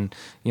walkie and,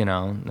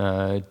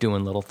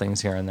 doing little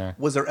things here and there.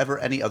 Was there ever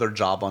any other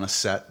job on a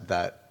set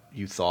that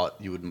you thought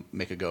you would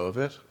make a go of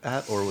it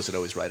at, or was it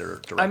always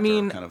writer, director? I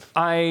mean, kind of?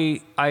 I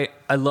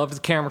loved the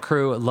camera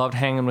crew. I loved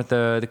hanging with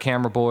the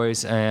camera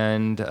boys,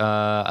 and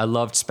I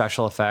loved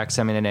special effects.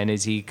 I mean, an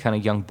NZ kind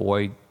of young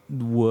boy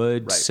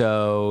would. Right.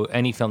 So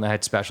any film that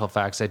had special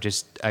effects,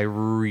 I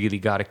really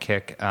got a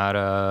kick out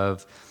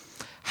of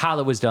how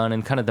that was done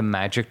and kind of the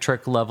magic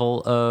trick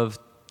level of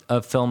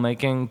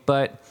filmmaking.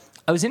 But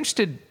I was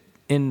interested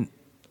in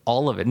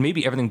all of it,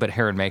 maybe everything but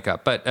hair and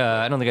makeup. But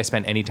I don't think I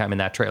spent any time in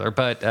that trailer.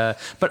 But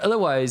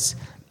otherwise,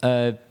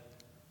 I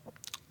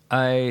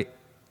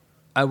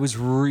was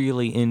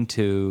really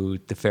into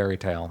the fairy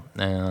tale.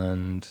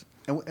 And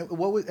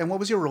what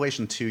was your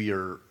relation to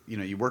your?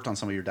 You worked on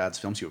some of your dad's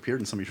films. You appeared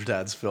in some of your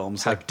dad's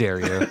films. How dare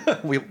you?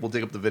 We'll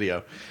dig up the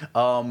video.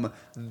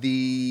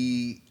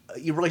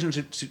 Your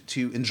relationship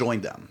to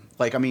enjoying them.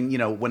 Like, I mean,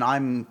 when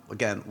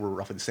we're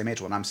roughly the same age.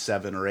 When I'm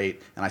 7 or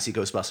 8 and I see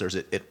Ghostbusters,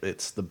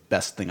 it's the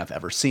best thing I've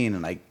ever seen,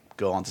 and I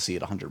go on to see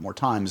it 100 more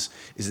times.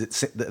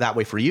 Is it that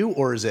way for you,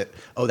 or is it,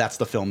 that's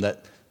the film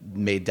that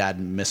made Dad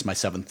miss my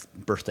 7th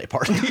birthday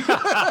party?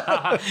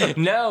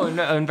 No.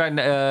 In fact,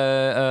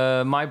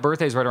 my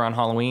birthday's right around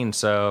Halloween,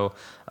 so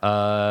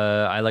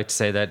I like to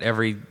say that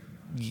every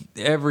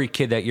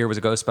kid that year was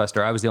a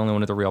Ghostbuster. I was the only one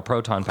with a real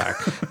proton pack.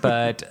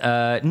 But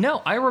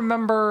no, I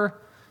remember.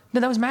 No,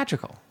 that was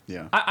magical.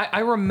 Yeah. I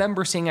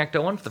remember seeing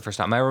Ecto 1 for the first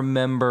time. I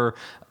remember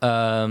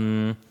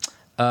the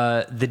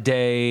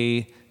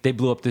day they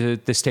blew up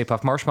the Stay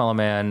Puft Marshmallow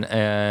Man,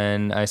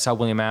 and I saw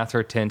William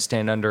Atherton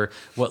stand under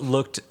what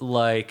looked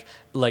like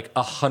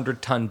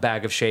 100-ton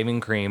bag of shaving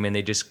cream, and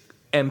they just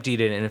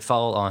emptied it and it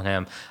fell on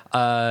him.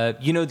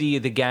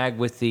 The gag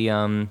with the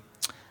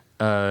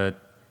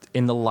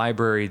in the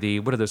library,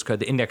 what are those called?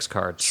 The index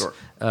cards. Sure.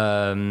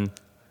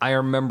 I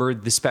remember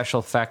the special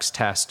effects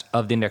test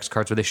of the index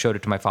cards where they showed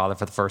it to my father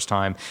for the first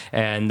time,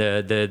 and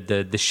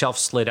the shelf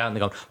slid out and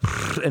they go,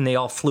 and they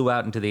all flew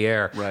out into the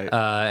air. Right.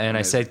 And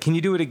I said, "Can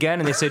you do it again?"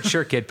 And they said,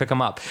 "Sure, kid, pick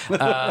them up."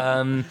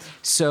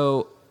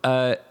 So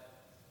it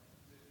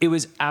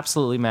was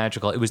absolutely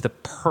magical. It was the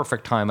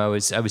perfect time. I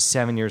was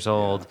 7 years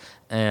old,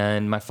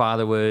 and my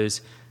father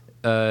was,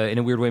 in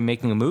a weird way,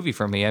 making a movie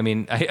for me. I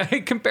mean,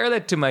 I compare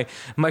that to my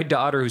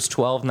daughter, who's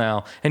 12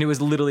 now, and who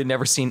has literally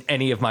never seen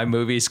any of my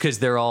movies because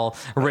they're all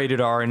rated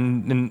R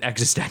and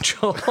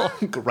existential.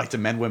 Go right to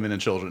men, women,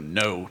 and children.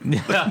 No,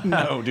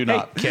 no, do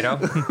not, hey,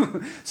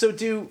 kiddo. So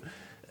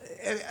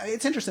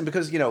it's interesting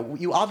because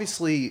you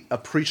obviously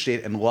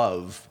appreciate and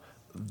love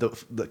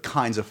the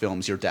kinds of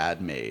films your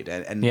dad made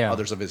and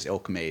others of his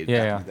ilk made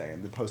back in the day,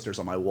 and the posters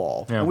on my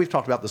wall. Yeah. And we've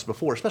talked about this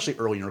before, especially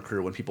early in your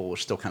career when people were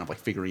still kind of like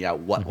figuring out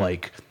what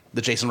like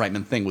the Jason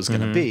Reitman thing was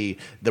going to be.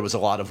 There was a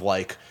lot of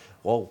like,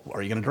 well,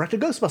 are you going to direct a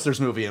Ghostbusters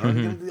movie? And are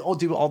you going to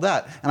do all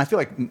that? And I feel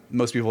like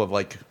most people have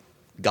like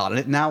gotten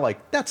it now.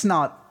 Like, that's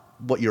not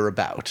what you're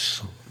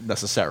about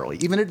necessarily,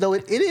 even though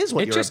it is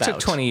what you're about. It just took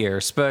 20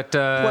 years, but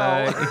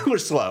well, we're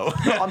slow.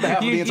 On behalf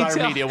of the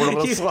entire media, we're a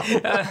little slow.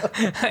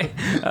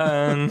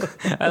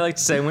 I like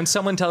to say, when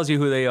someone tells you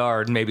who they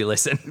are, maybe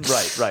listen.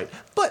 Right.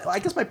 But I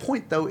guess my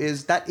point, though,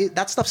 is that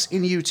that stuff's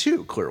in you,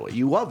 too, clearly.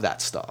 You love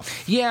that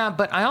stuff. Yeah,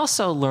 but I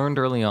also learned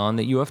early on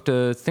that you have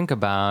to think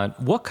about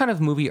what kind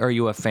of movie are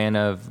you a fan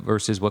of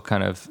versus what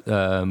kind of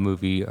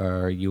movie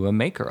are you a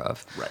maker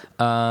of. Right.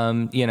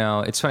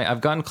 It's funny.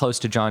 I've gotten close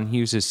to John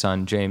Hughes'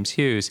 son, James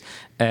Hughes,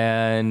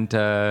 and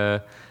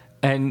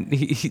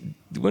he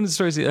one of the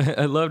stories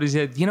I loved is he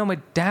said, my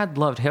dad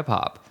loved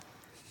hip-hop.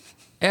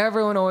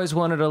 Everyone always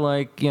wanted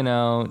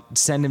to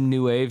send him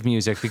new wave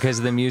music because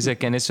of the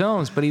music in his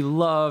films, but he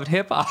loved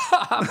hip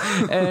hop.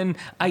 And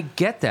I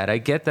get that. I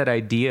get that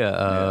idea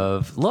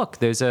of, look,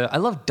 I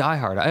love Die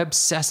Hard. I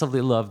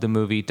obsessively love the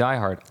movie Die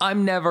Hard.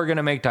 I'm never going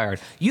to make Die Hard.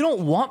 You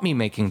don't want me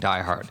making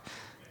Die Hard.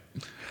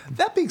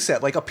 That being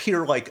said, like a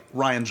peer like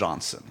Rian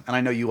Johnson, and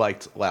I know you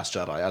liked Last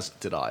Jedi, as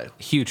did I.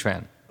 Huge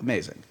fan.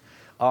 Amazing.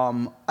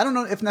 I don't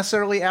know if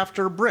necessarily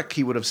after Brick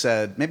he would have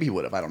said, maybe he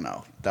would have, I don't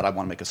know, that I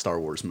want to make a Star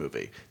Wars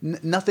movie.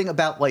 Nothing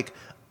about like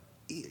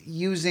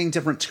using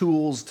different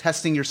tools,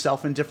 testing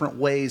yourself in different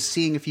ways,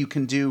 seeing if you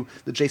can do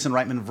the Jason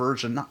Reitman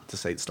version, not to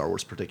say Star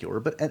Wars in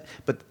particular, but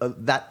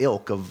that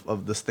ilk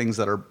of the things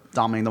that are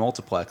dominating the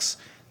multiplex.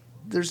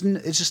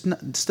 It's just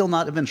still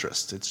not of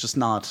interest. It's just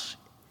not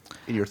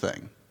your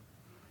thing.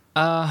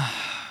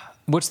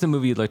 What's the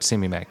movie you'd like to see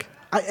me make?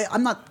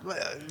 I'm not.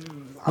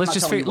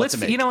 Let's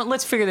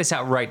figure this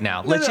out right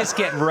now. Let's just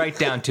get right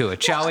down to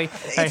it, shall we?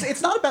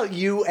 It's not about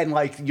you and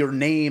like your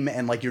name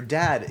and like your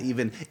dad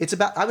even. It's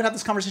about, I would have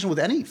this conversation with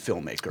any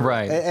filmmaker,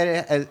 right?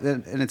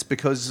 And it's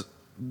because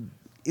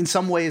in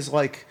some ways,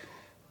 like,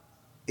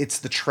 it's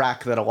the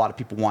track that a lot of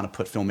people want to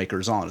put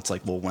filmmakers on. It's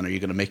like, well, when are you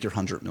going to make your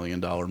 $100 million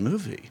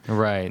movie?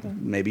 Right.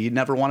 Maybe you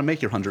never want to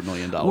make your $100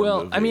 million movie.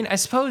 Well, I mean, I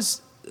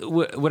suppose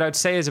what I would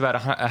say is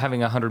about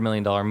having a $100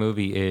 million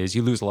movie is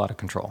you lose a lot of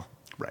control.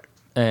 Right.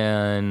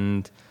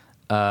 And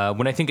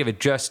When I think of it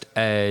just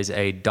as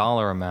a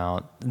dollar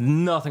amount,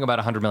 nothing about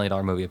 $100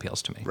 million movie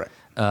appeals to me. Right.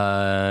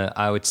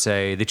 I would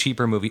say the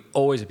cheaper movie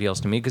always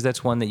appeals to me because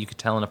that's one that you could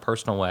tell in a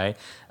personal way,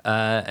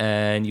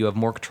 and you have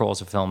more control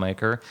as a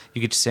filmmaker.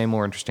 You get to say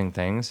more interesting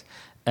things,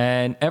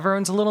 and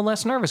everyone's a little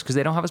less nervous because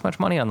they don't have as much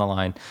money on the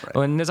line. Right.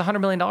 When there's $100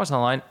 million on the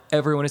line,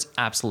 everyone is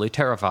absolutely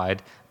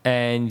terrified,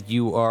 and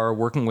you are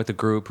working with a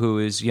group who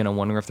is,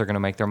 wondering if they're going to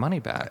make their money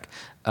back.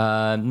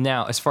 Right.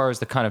 Now, as far as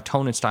the kind of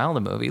tone and style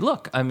of the movie,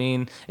 look, I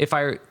mean, if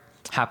I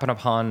happen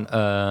upon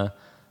a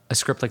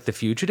script like The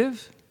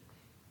Fugitive,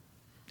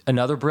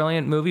 another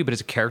brilliant movie, but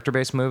it's a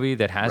character-based movie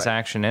that has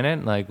action in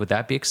it, like, would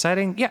that be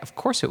exciting? Yeah, of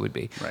course it would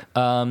be.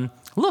 Right.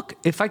 Look,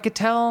 if I could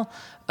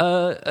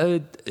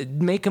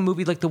make a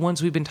movie like the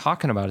ones we've been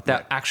talking about,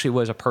 that actually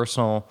was a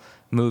personal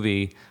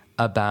movie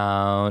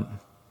about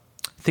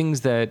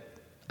things that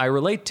I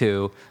relate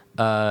to,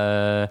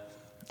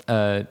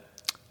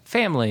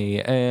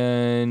 family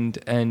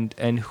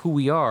and who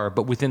we are,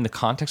 but within the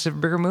context of a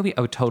bigger movie,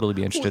 I would totally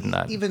be interested in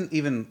that.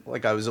 Even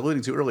like I was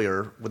alluding to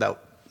earlier,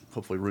 without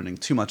hopefully ruining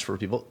too much for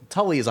people,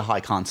 Tully is a high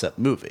concept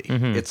movie.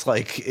 Mm-hmm. It's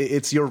like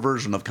it's your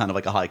version of kind of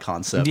like a high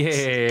concept. Yeah.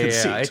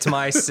 It's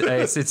my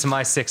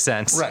Sixth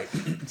Sense. Right.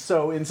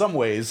 So in some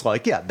ways,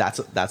 like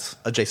that's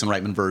a Jason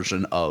Reitman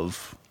version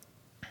of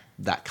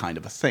that kind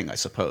of a thing, I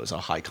suppose, a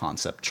high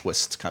concept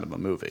twist kind of a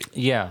movie.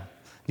 Yeah.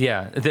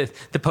 The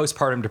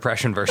postpartum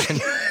depression version.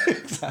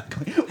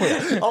 Exactly.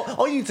 Well, yeah.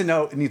 All you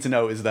need to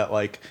know is that,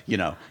 like,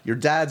 your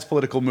dad's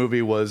political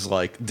movie was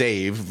like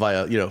Dave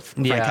via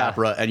Frank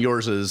Capra, and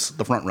yours is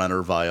The Front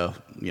Runner via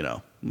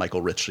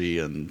Michael Ritchie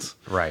and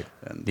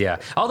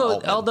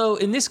Although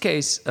in this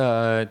case,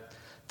 The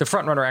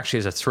Front Runner actually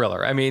is a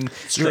thriller. I mean,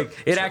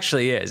 it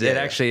actually is. It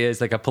actually is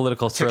like a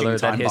political thriller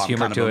that has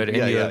humor to it. And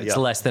it's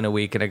less than a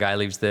week, and a guy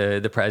leaves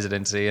the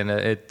presidency, and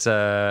it's.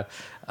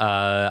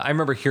 I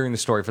remember hearing the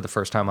story for the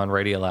first time on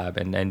Radiolab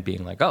and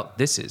being like, "Oh,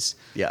 this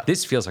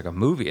feels like a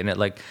movie," and it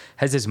like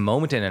has this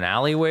moment in an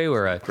alleyway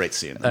where a great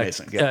scene,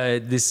 amazing.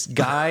 This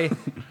guy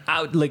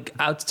out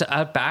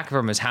back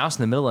from his house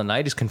in the middle of the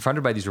night is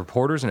confronted by these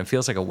reporters, and it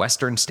feels like a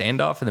Western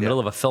standoff in the middle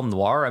of a film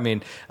noir. I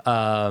mean,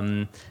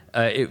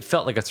 it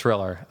felt like a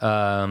thriller.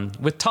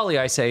 With Tully,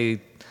 I say,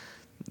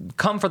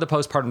 come for the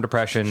postpartum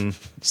depression,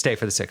 stay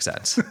for the Sixth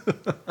Sense.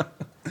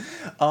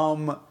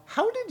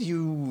 How did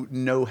you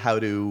know how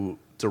to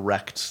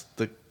direct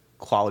the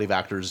quality of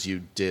actors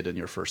you did in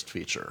your first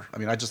feature? I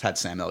mean, I just had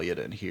Sam Elliott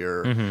in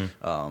here,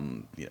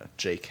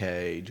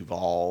 J.K.,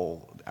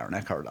 Duvall, Aaron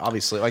Eckhart,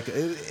 obviously. Like,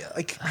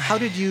 how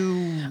did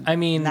you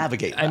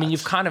navigate that? I mean,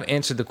 you've kind of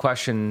answered the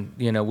question,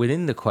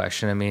 within the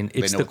question. I mean,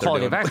 it's the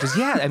quality of actors.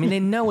 Yeah, I mean, they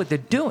know what they're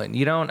doing.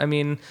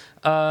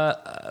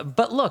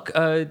 But look,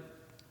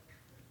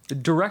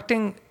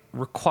 directing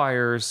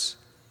requires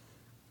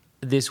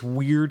this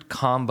weird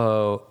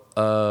combo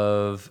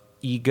of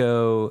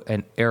ego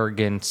and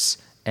arrogance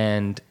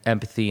and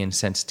empathy and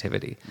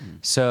sensitivity.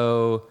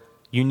 So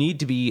you need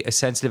to be a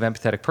sensitive,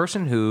 empathetic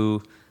person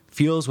who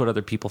feels what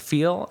other people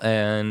feel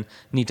and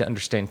need to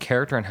understand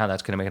character and how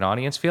that's going to make an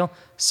audience feel.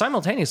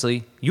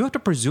 Simultaneously, you have to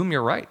presume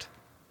you're right.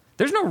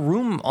 There's no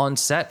room on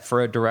set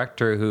for a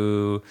director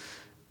who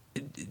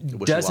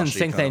doesn't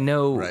think they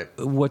know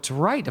what's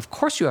right. Of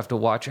course you have to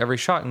watch every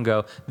shot and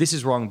go, this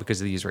is wrong because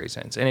of these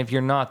reasons. And if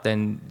you're not,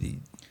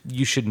 then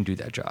you shouldn't do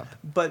that job.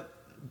 But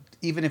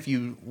even if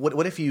you,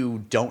 what if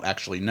you don't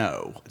actually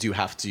know? Do you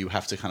have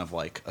to kind of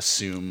like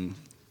assume,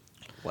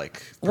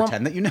 like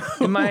pretend that you know?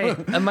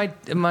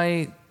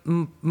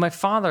 My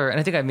father, and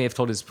I think I may have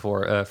told this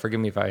before,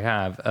 forgive me if I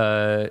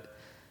have,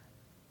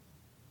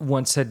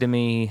 once said to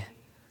me,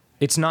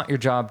 it's not your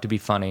job to be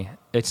funny.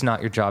 It's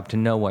not your job to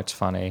know what's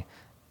funny.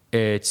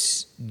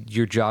 It's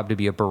your job to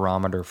be a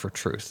barometer for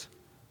truth.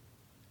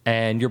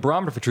 And your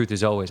barometer for truth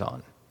is always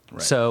on.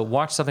 Right. So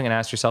watch something and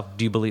ask yourself,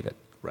 do you believe it?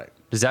 Right.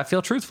 Does that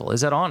feel truthful?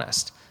 Is that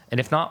honest? And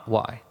if not,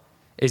 why?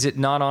 Is it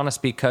not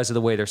honest because of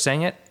the way they're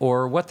saying it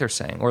or what they're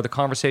saying? Or the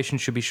conversation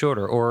should be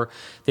shorter, or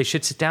they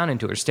should sit down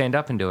into it or stand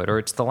up and do it, or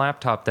it's the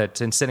laptop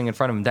that's sitting in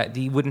front of him. That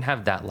he wouldn't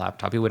have that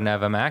laptop. He wouldn't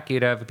have a Mac.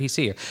 He'd have a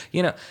PC.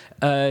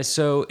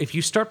 So if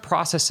you start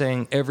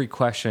processing every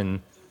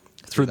question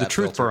through the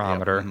truth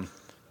barometer,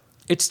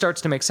 it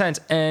starts to make sense.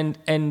 And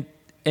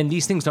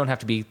these things don't have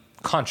to be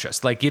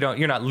conscious. Like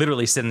you're not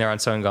literally sitting there on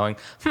someone going,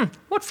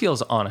 what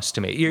feels honest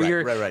to me?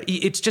 Right.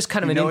 It's just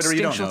kind of an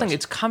instinctual thing.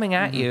 It's coming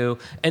at you.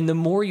 And the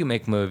more you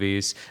make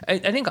movies, I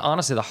think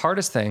honestly, the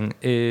hardest thing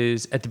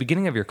is at the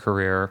beginning of your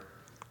career,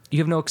 you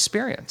have no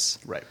experience.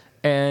 Right.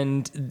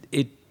 And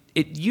it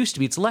used to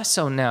be, it's less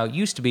so now. It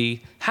used to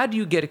be, how do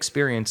you get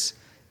experience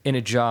in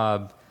a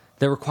job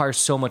that requires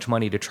so much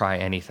money to try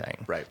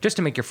anything? Right. Just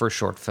to make your first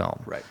short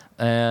film. Right.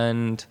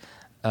 And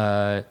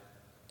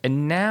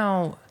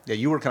now, yeah,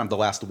 you were kind of the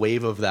last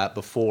wave of that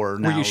before.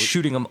 Now, where you're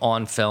shooting them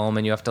on film,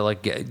 and you have to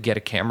like get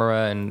a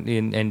camera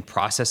and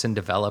process and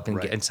develop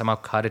and and somehow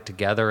cut it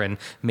together and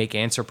make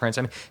answer prints.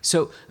 I mean,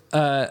 so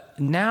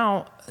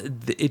now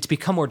it's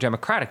become more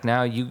democratic.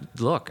 Now you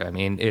look. I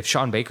mean, if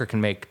Sean Baker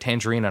can make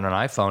Tangerine on an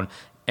iPhone,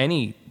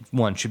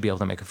 anyone should be able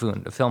to make a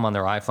film on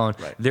their iPhone.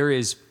 Right. There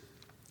is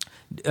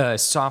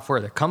software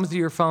that comes to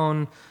your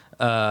phone.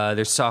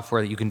 There's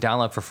software that you can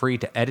download for free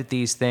to edit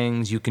these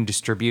things. You can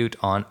distribute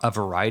on a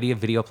variety of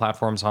video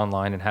platforms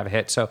online and have a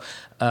hit. So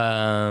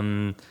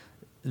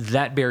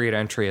that barrier to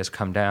entry has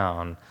come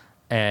down,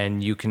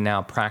 and you can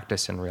now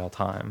practice in real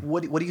time.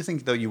 What do you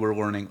think, though, you were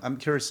learning? I'm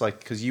curious, like,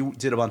 because you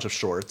did a bunch of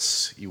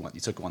shorts. You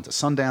took one to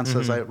Sundance,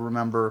 as I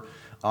remember.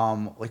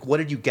 Like, what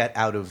did you get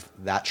out of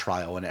that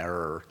trial and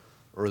error?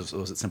 Or was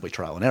it simply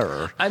trial and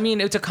error? I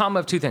mean, it's a combo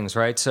of two things,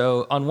 right?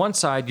 So on one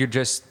side, you're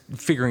just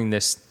figuring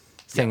this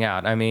thing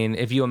out. I mean,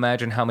 if you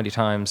imagine how many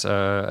times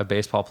a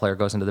baseball player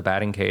goes into the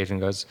batting cage and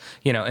goes,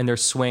 and their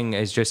swing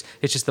is it's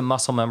just the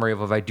muscle memory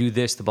of if I do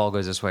this, the ball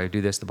goes this way. I do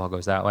this, the ball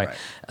goes that way.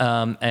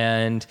 Right.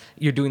 And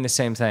you're doing the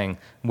same thing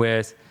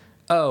with,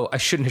 I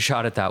shouldn't have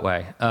shot it that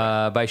way.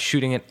 By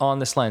shooting it on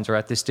this lens or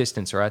at this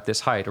distance or at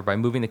this height, or by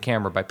moving the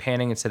camera, by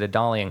panning instead of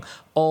dollying.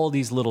 All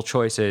these little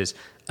choices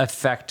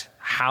affect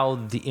how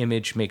the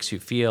image makes you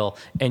feel,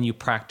 and you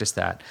practice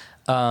that.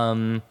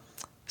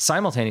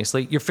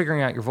 Simultaneously, you're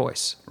figuring out your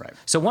voice. Right.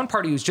 So one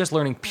part of you is just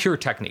learning pure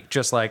technique,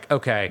 just like,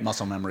 okay.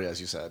 Muscle memory, as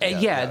you said.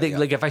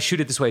 Like if I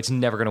shoot it this way, it's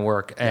never going to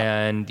work.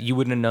 Yeah. And you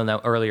wouldn't have known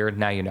that earlier.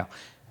 Now you know.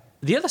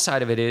 The other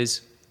side of it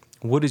is,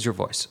 what is your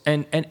voice?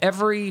 And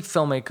every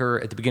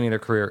filmmaker at the beginning of their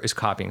career is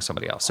copying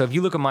somebody else. So if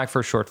you look at my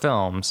first short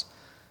films,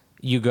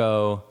 you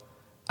go,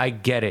 I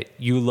get it.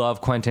 You love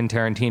Quentin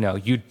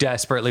Tarantino. You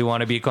desperately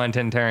want to be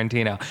Quentin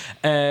Tarantino.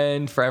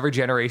 And for every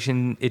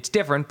generation, it's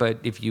different. But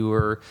if you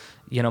were,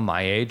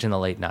 my age in the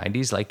late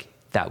 90s, like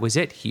that was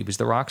it. He was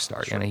the rock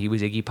star. Sure. He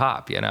was Iggy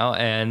Pop,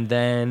 And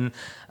then,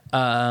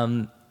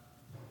 and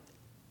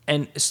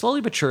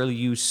slowly but surely,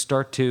 you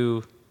start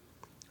to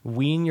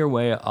wean your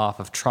way off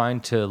of trying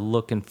to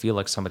look and feel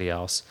like somebody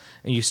else,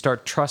 and you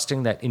start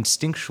trusting that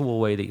instinctual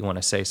way that you want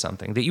to say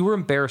something that you were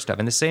embarrassed of,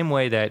 in the same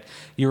way that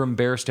you're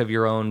embarrassed of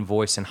your own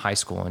voice in high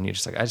school, and you're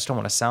just like, I just don't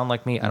want to sound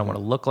like me, I don't want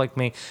to look like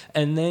me,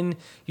 and then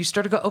you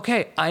start to go,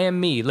 okay, I am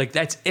me, like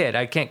that's it,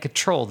 I can't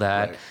control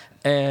that, right.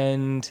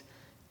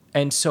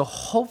 And so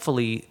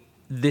hopefully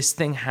this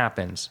thing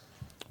happens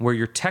where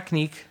your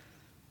technique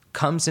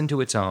comes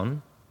into its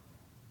own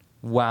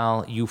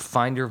while you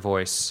find your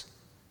voice.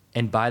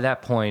 And by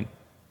that point,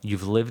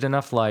 you've lived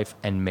enough life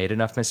and made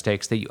enough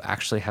mistakes that you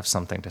actually have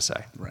something to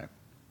say. Right.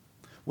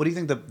 What do you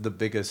think the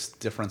biggest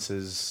difference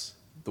is,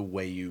 the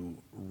way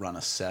you run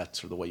a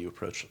set or the way you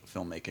approach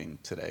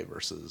filmmaking today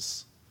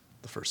versus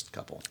the first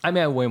couple? I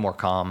mean, I'm way more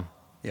calm.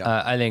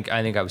 Yeah. I think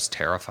I was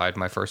terrified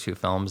my first few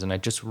films, and I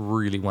just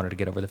really wanted to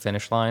get over the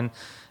finish line.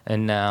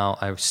 And now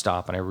I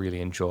stop, and I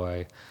really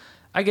enjoy.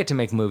 I get to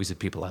make movies with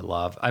people I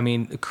love. I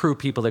mean, crew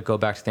people that go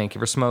back to Thank You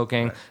for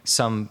Smoking, right.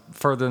 Some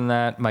further than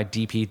that, my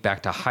DP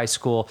back to high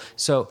school.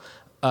 So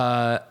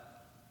I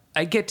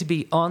get to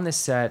be on the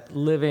set,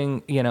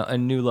 living, a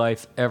new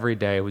life every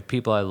day with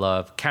people I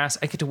love. Cast,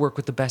 I get to work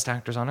with the best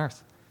actors on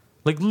earth.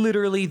 Like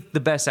literally the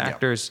best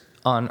actors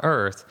on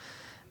earth.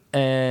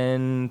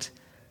 And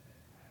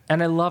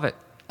I love it.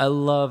 I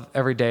love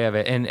every day of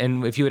it.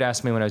 And if you had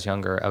asked me when I was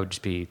younger, I would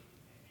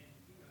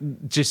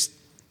just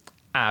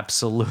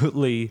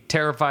absolutely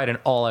terrified, and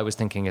all I was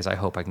thinking is, I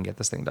hope I can get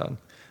this thing done.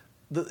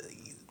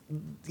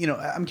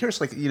 I'm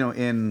curious, like,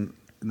 in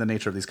the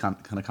nature of these kind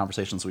of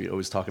conversations, we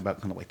always talk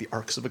about kind of like the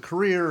arcs of a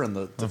career and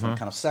the different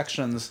kind of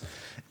sections.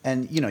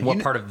 And, what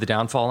part of the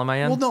downfall am I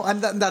in? Well, no,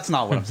 that's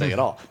not what I'm saying at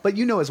all. But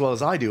as well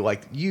as I do,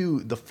 like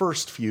the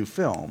first few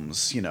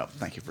films,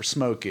 Thank You for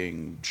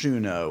Smoking,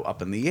 Juno,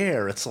 Up in the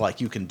Air, it's like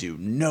you can do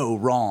no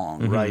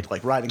wrong, right?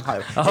 Like Riding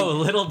High. Oh,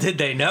 little did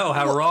they know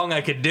how wrong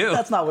I could do.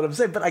 That's not what I'm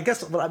saying. But I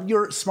guess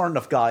you're a smart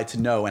enough guy to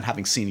know, and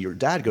having seen your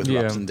dad go through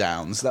ups and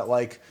downs, that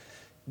like,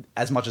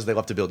 as much as they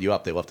love to build you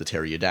up, they love to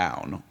tear you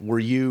down. Were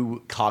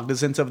you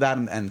cognizant of that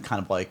and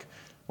kind of like,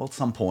 well, at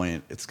some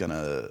point it's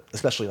gonna,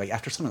 especially like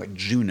after something like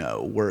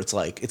Juno, where it's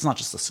like, it's not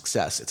just a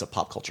success, it's a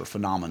pop culture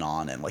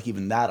phenomenon, and like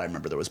even that, I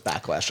remember there was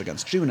backlash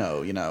against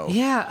Juno,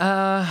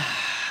 Yeah,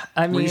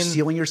 I mean, were you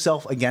sealing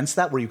yourself against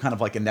that? Were you kind of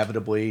like,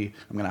 inevitably,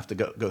 I'm gonna have to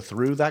go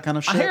through that kind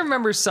of shit? I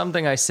remember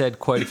something I said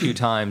quite a few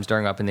times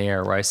during Up in the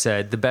Air, where I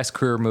said the best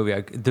career movie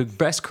I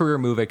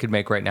could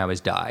make right now is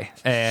Die,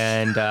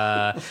 and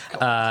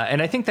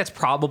I think that's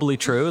probably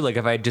true. Like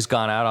if I had just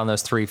gone out on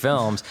those 3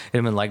 films, it'd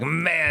have been like,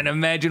 man,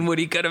 imagine what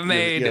he could have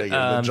made.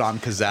 Yeah, the John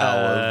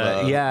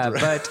Cazale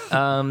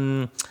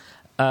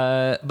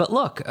but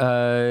look,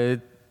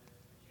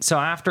 so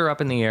after Up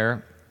in the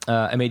Air,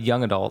 I made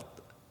Young Adult,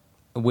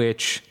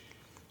 which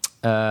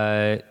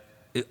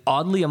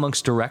oddly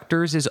amongst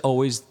directors is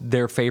always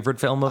their favorite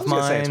film of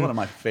mine. It's one of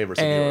my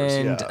favorites of yours.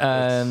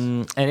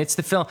 And it's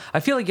the film. I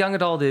feel like Young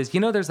Adult is,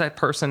 there's that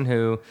person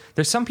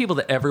there's some people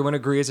that everyone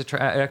agrees is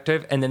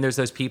attractive, and then there's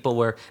those people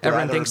where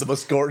everyone thinks the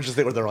most gorgeous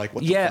thing, where they're like,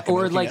 what the fuck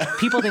or like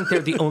people think they're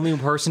the only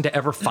person to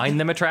ever find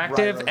them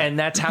attractive, right. And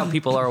that's how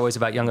people are always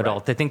about Young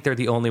Adult. Right. They think they're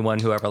the only one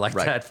who ever liked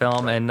that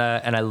film, and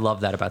I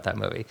love that about that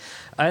movie.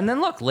 And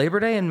then look, Labor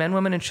Day and Men,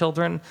 Women, and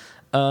Children.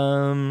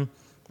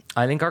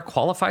 I think are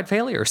qualified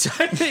failures.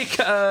 I think.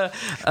 But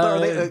are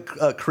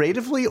they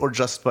creatively, or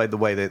just by the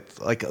way that,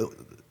 like,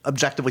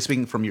 objectively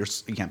speaking, from your,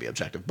 you can't be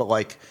objective, but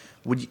like,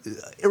 would you,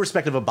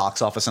 irrespective of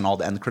box office and all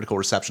the critical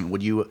reception,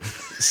 would you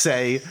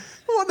say,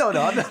 well, no,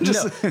 I'm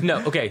just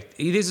no. Okay,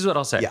 this is what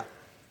I'll say. Yeah,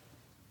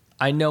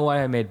 I know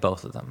why I made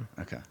both of them.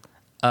 Okay.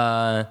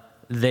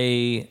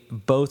 They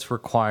both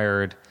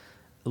required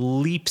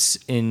leaps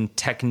in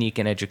technique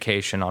and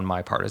education on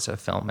my part as a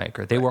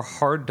filmmaker. They were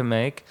hard to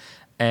make,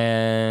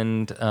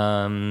 and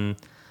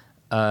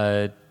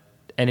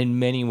in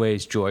many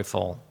ways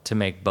joyful to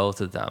make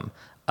both of them.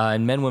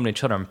 And Men, Women, and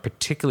Children, I'm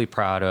particularly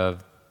proud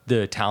of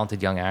the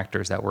talented young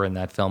actors that were in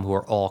that film, who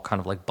are all kind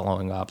of like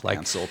blowing up, like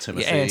Ansel,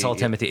 Timothy.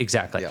 Timothy,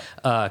 exactly. Yeah.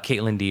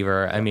 Caitlin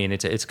Dever. I mean,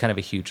 it's kind of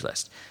a huge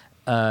list.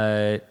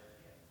 And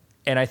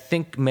I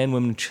think Men,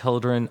 Women, and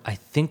Children, I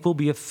think will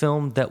be a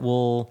film that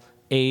will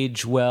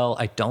age well.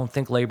 I don't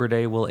think Labor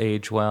Day will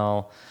age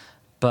well,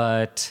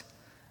 but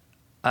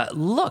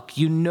look,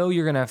 you're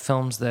going to have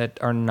films that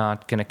are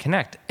not going to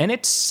connect, and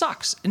it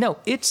sucks. No,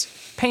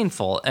 it's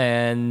painful,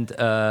 and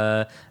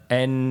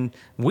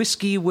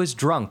whiskey was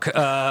drunk,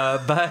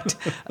 but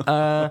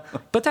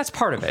that's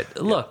part of it.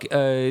 Yeah. Look,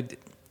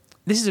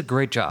 this is a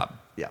great job.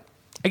 Yeah,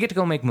 I get to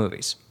go make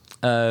movies,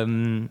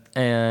 and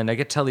I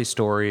get to tell these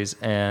stories,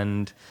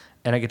 and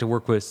I get to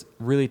work with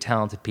really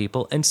talented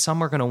people, and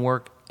some are going to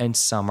work and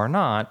some are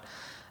not.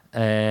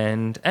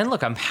 And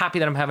look, I'm happy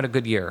that I'm having a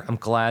good year. I'm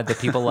glad that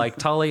people like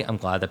Tully. I'm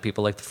glad that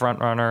people like The Front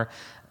Runner.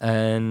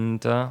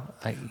 And well,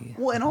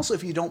 and also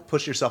if you don't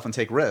push yourself and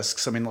take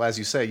risks, I mean, as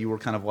you say, you were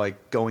kind of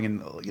like going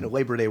in,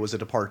 Labor Day was a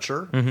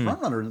departure. Mm-hmm.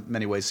 Front Runner in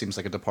many ways seems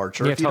like a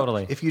departure. Yeah,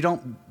 totally. If you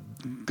don't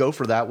go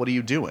for that, what are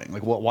you doing?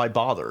 Like, why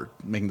bother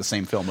making the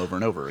same film over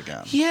and over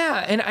again?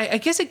 Yeah, and I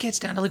guess it gets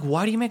down to, like,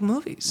 why do you make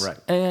movies? Right.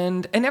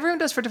 And everyone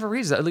does for different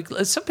reasons. Like,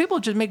 some people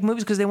just make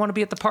movies because they want to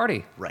be at the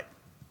party. Right.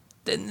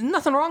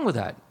 Nothing wrong with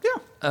that.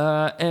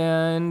 Yeah.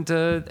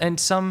 And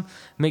some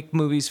make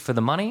movies for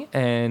the money,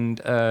 and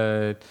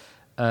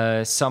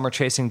some are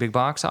chasing big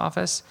box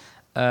office.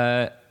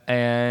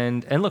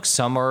 And look,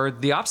 some are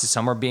the opposite.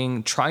 Some are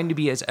trying to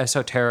be as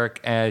esoteric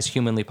as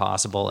humanly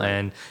possible,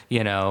 and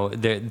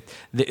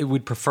it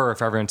would prefer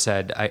if everyone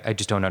said, "I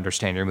just don't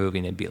understand your movie,"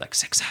 and it'd be like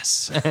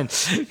success. And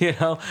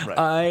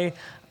right.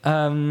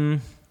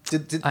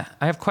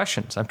 I have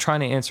questions. I'm trying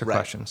to answer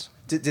questions.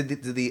 Did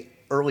the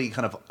early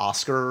kind of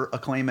Oscar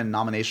acclaim and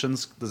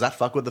nominations, does that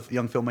fuck with the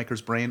young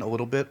filmmaker's brain a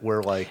little bit?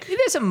 Where like it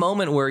is a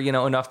moment where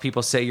enough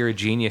people say you're a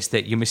genius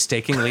that you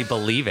mistakenly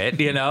believe it,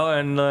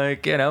 and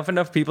like if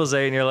enough people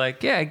say it and you're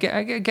like, yeah, I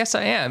guess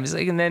I am. It's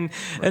like, and then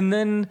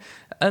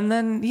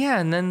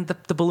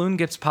the balloon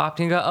gets popped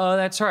and you go, oh,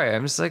 that's right.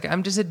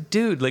 I'm just a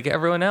dude like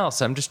everyone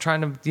else. I'm just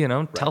trying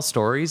to tell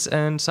stories,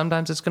 and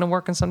sometimes it's going to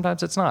work and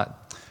sometimes it's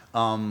not.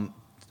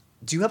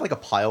 Do you have like a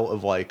pile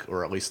of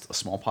or at least a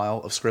small pile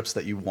of scripts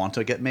that you want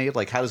to get made?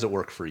 Like, how does it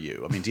work for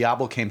you? I mean,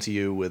 Diablo came to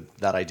you with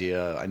that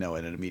idea, I know,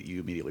 and you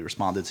immediately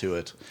responded to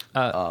it.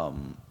 How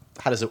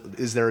does it?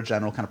 Is there a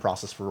general kind of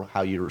process for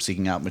how you're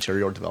seeking out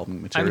material or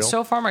developing material? I mean,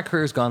 so far my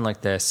career's gone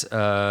like this.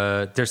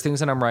 There's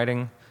things that I'm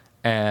writing,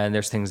 and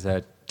there's things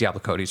that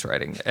Diablo Cody's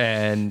writing,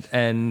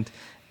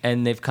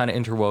 and they've kind of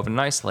interwoven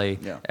nicely.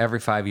 Yeah. Every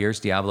 5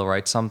 years, Diablo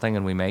writes something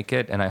and we make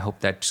it, and I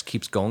hope that just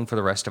keeps going for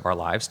the rest of our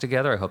lives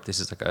together. I hope this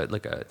is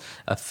like a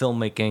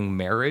filmmaking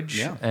marriage.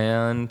 Yeah.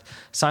 And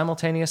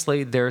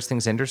simultaneously, there's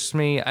things that interest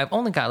me. I've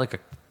only got like a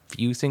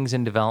few things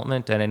in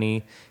development at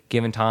any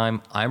given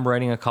time. I'm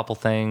writing a couple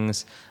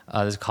things.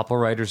 There's a couple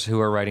writers who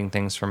are writing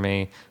things for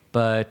me,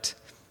 but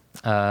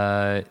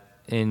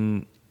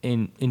in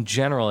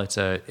general, it's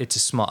a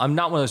small. I'm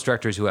not one of those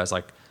directors who has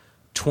like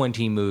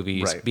 20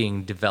 movies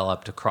being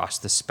developed across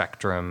the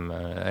spectrum.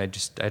 I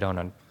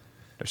don't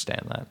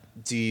understand that.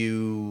 Do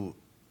you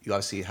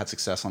obviously had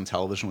success on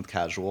television with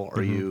Casual.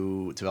 Are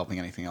you developing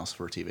anything else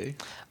for TV?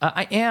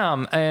 I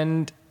am,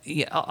 and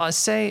I'll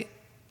say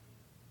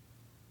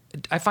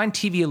I find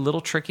TV a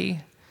little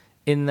tricky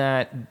in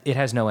that it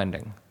has no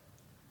ending.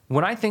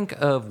 When I think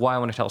of why I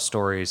want to tell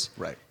stories,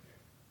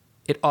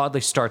 it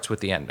oddly starts with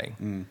the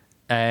ending.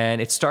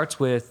 And it starts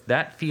with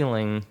that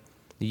feeling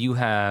you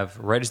have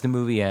right as the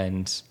movie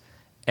ends,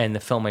 and the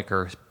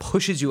filmmaker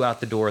pushes you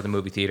out the door of the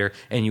movie theater,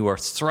 and you are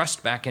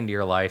thrust back into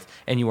your life,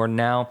 and you are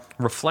now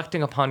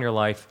reflecting upon your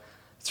life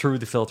through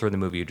the filter of the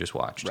movie you just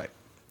watched. Right.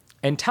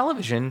 And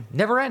television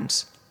never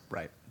ends.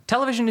 Right.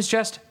 Television is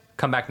just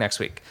come back next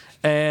week,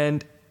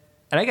 and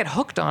I get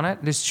hooked on it.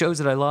 There's shows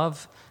that I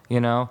love.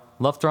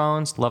 Love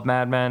Thrones, love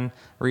Mad Men.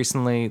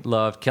 Recently,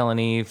 loved Killing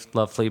Eve,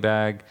 love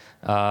Fleabag.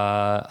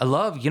 I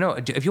love.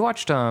 Have you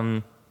watched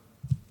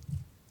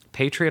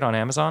Patriot on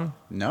Amazon?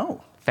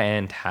 No.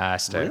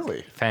 Fantastic.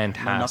 Really?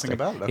 Fantastic. I know nothing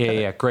about it.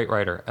 Okay. Yeah. Great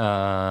writer.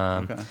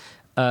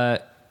 Okay.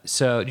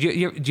 So do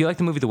you like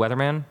the movie The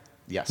Weatherman?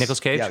 Yes.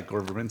 Nicolas Cage? Yeah,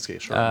 Gore Verbinski,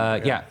 sure.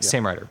 Yeah,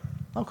 same writer.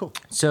 Oh, cool.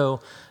 So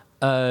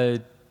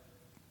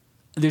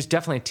there's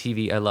definitely a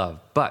TV I love,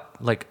 but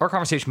like our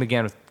conversation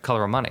began with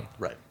Color of Money.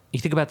 Right. You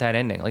think about that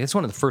ending, like it's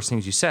one of the first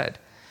things you said,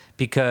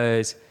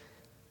 because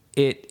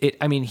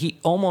he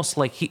almost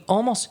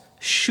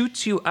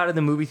shoots you out of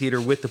the movie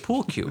theater with the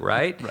pool cue,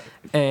 right? Right.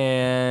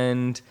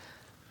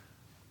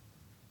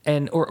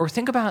 Or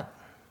think about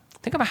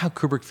how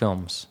Kubrick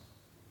films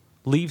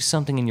leave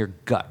something in your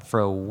gut for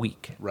a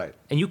week. Right.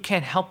 And you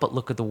can't help but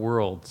look at the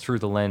world through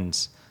the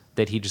lens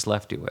that he just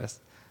left you with.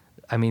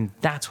 I mean,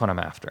 that's what I'm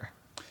after.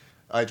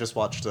 I just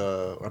watched,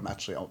 I'm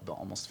actually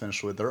almost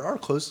finished with, there are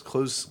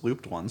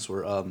close-looped ones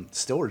where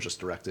Stiller just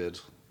directed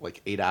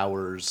like 8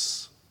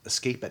 hours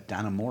Escape at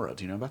Dannemora.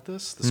 Do you know about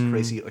this? This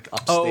crazy like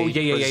upstate. Oh,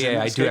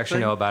 yeah. I do actually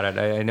thing? know about it.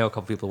 I know a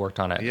couple people worked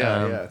on it.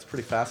 Yeah, it's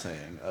pretty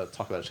fascinating.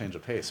 Talk about a change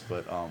of pace,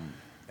 but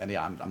and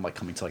yeah, I'm like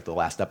coming to like the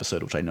last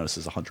episode, which I notice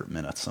is 100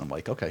 minutes, and I'm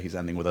like, okay, he's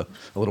ending with a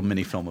little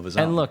mini film of his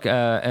own. And look,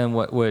 and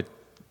what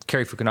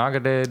Cary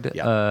Fukunaga did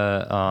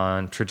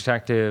on True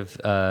Detective,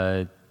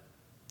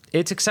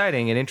 it's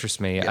exciting. It interests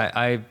me.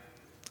 Yeah.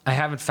 I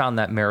haven't found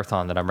that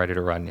marathon that I'm ready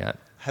to run yet.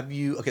 Have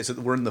you? Okay, so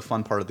we're in the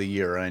fun part of the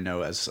year, and I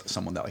know as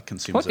someone that like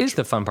consumes. What is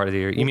the fun part of the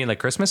year? You mean like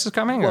Christmas is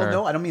coming? Well, or?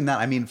 no, I don't mean that.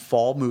 I mean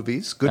fall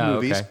movies, good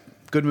movies. Okay.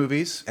 Good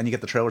movies, and you get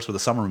the trailers for the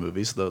summer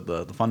movies,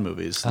 the fun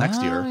movies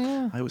next year.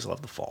 Yeah. I always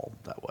love the fall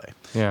that way.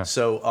 Yeah.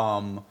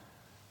 So,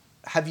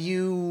 have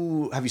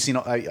you seen?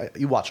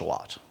 You watch a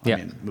lot. Yeah. I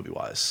mean, movie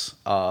wise.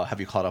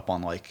 Have you caught up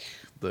on like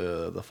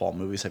the fall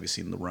movies? Have you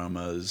seen the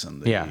Romas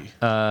and the? Yeah.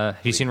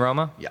 Have you seen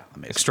Roma? Yeah,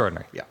 amazing.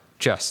 Extraordinary. Yeah.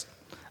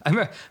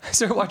 I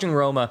started watching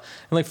Roma,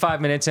 and like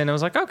 5 minutes in, I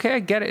was like, okay, I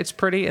get it, it's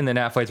pretty. And then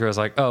halfway through, I was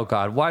like, oh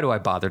God, why do I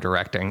bother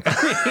directing?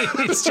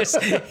 It's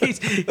just,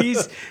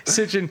 he's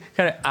such an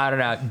kind of out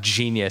and out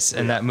genius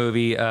in that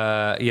movie.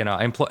 I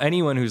implore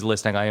anyone who's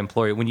listening, I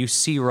implore you, when you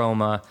see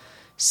Roma,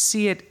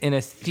 see it in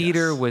a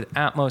theater with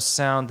Atmos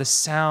sound. The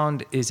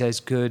sound is as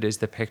good as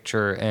the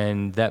picture,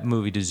 and that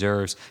movie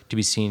deserves to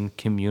be seen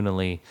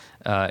communally.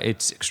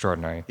 It's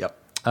extraordinary.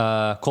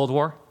 Yep. Cold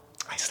War.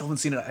 I still haven't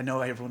seen it. I know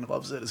everyone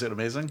loves it. Is it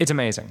amazing? It's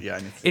amazing. Yeah,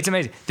 it's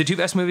amazing. The two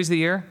best movies of the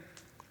year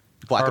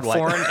Black are and white.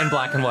 Foreign and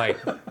Black and White.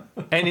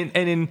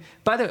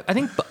 By the way, I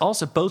think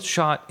also both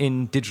shot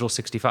in digital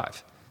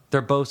 65.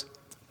 They're both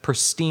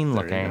pristine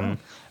looking.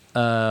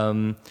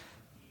 But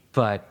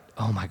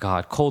oh my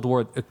God, Cold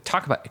War,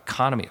 talk about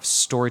economy of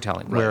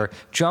storytelling, where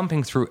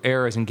jumping through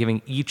eras and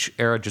giving each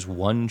era just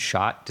one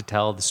shot to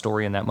tell the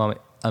story in that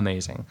moment.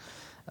 Amazing.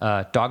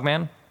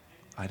 Dogman.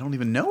 I don't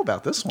even know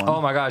about this one.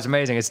 Oh my God, it's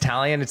amazing. It's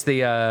Italian. It's the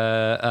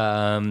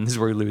this is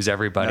where we lose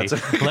everybody.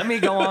 Let me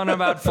go on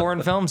about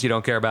foreign films you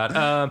don't care about.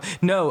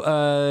 You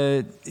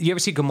ever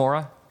see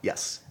Gomorrah?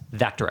 Yes.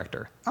 That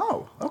director.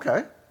 Oh,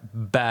 okay.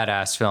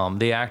 Badass film.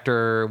 The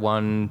actor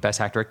won Best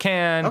Actor at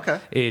Cannes. Okay.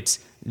 It's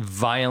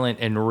violent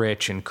and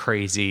rich and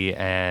crazy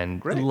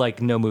and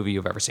like no movie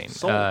you've ever seen.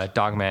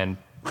 Dogman.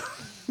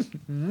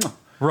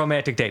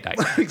 Romantic date night.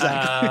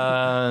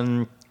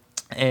 Exactly.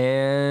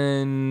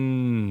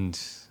 And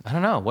I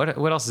don't know.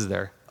 What else is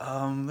there?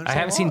 I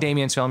haven't seen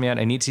Damien's film yet.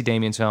 I need to see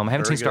Damien's film. I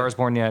haven't seen Star is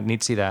Born yet. I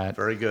need to see that.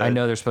 Very good. I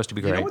know they're supposed to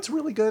be great. You know what's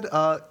really good?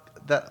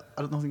 That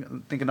I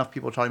don't think enough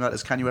people are talking about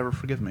is Can You Ever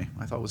Forgive Me?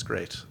 I thought it was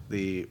great.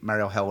 The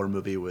Marielle Heller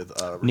movie with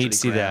Richard Need to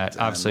see Grant that.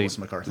 and Obviously,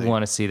 Melissa McCarthy.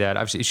 want to see that.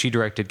 Obviously, she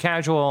directed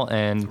Casual,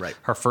 and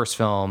her first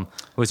film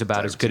was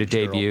about as good a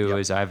debut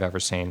as I've ever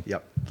seen.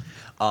 Yep.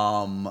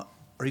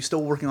 Are you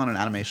still working on an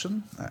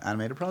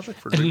animated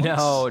project for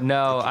DreamWorks?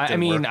 No. I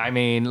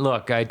mean,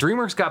 look,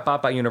 DreamWorks got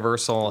bought by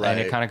Universal, and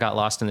it kind of got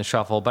lost in the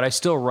shuffle. But I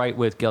still write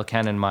with Gil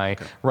Kennan, my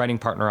writing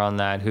partner on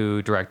that,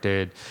 who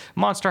directed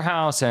Monster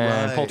House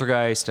and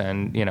Poltergeist,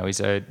 and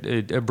he's a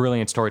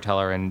brilliant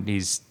storyteller, and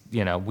he's.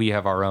 We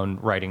have our own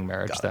writing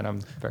marriage that I'm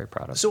very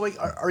proud of. So,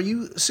 are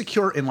you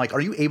secure in are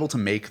you able to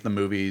make the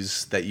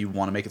movies that you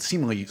want to make? It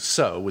seemingly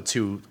so, with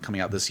 2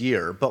 coming out this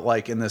year.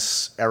 But in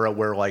this era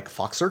where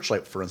Fox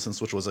Searchlight, for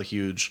instance, which was a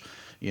huge,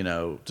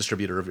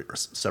 distributor of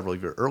several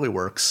of your early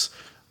works,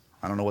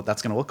 I don't know what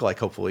that's going to look like.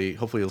 Hopefully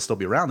it'll still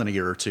be around in a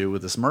year or two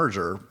with this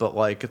merger. But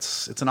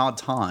it's an odd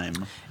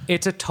time.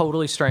 It's a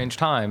totally strange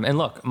time. And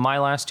look, my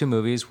last 2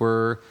 movies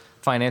were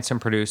financed and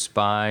produced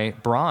by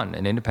Braun,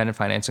 an independent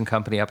financing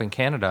company up in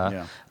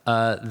Canada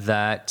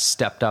that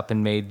stepped up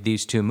and made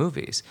these 2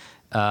 movies.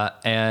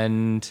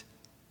 And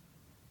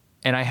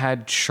I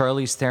had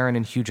Charlize Theron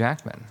and Hugh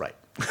Jackman. Right.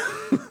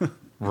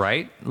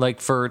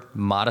 Right? For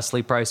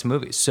modestly priced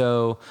movies.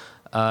 So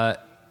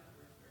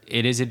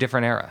it is a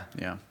different era.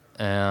 Yeah.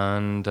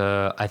 And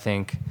I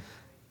think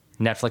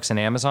Netflix and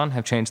Amazon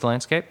have changed the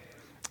landscape.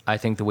 I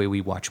think the way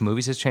we watch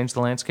movies has changed the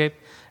landscape.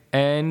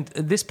 And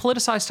this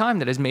politicized time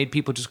that has made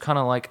people just kind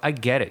of I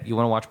get it. You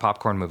want to watch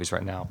popcorn movies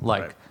right now.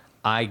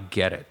 I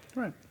get it.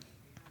 Right.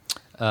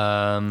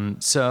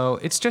 So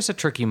it's just a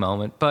tricky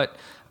moment. But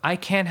I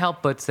can't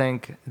help but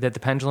think that the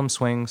pendulum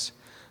swings.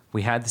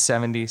 We had the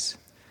 70s.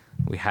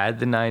 We had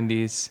the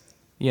 90s.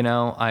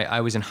 I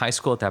was in high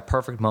school at that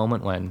perfect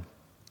moment when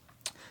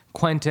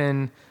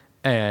Quentin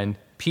and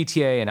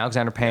PTA and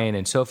Alexander Payne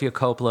and Sofia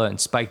Coppola and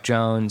Spike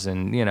Jonze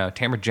and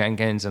Tamara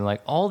Jenkins and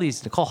all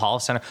these, Nicole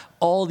Holofcener,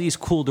 all these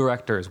cool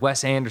directors,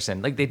 Wes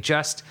Anderson,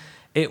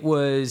 it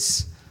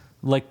was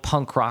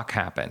punk rock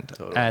happened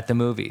at the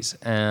movies,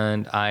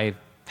 and I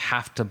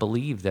have to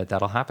believe that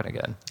that'll happen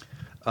again.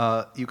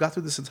 You got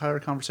through this entire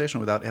conversation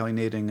without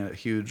alienating a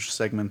huge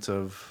segment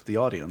of the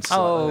audience.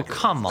 Oh,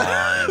 come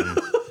on.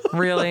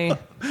 Really?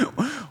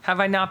 Have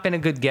I not been a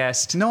good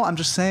guest? No, I'm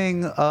just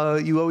saying.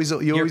 You always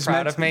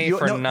proud of me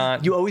for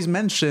not. You always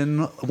mention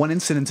one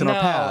incident in our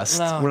past.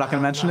 We're not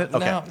going to mention it.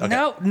 Okay.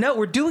 No.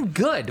 We're doing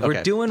good. Okay,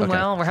 We're doing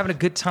well. We're having a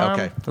good time.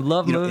 Okay. I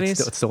love movies.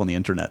 It's still on the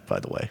internet, by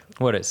the way.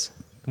 What is?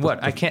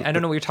 What? I can't. I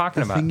don't know what you're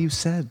talking about. The thing you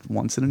said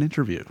once in an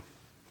interview.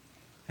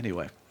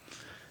 Anyway,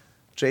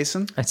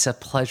 Jason. It's a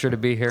pleasure to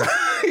be here.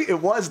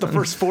 It was the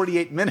first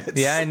 48 minutes.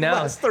 Yeah, I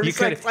know. You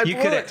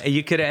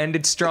could have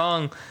ended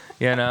strong.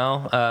 You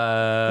know,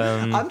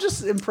 I'm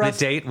just impressed.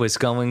 The date was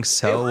going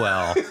so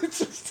well.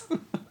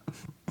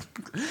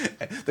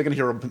 They're gonna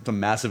hear the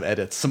massive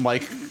edits, some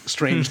like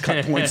strange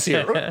cut points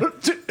here.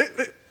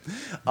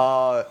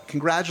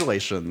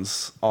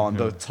 Congratulations on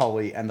both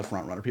Tully and the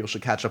Front Runner. People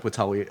should catch up with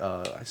Tully.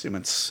 I assume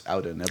it's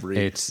out in every.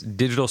 It's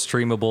digital,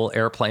 streamable,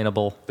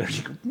 airplaneable.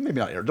 Maybe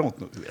not air. Don't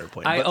do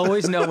airplane. I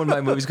always know when my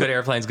movies go to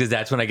airplanes because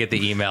that's when I get the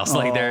emails.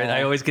 Like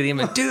I always get the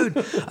email, dude.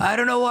 I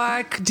don't know why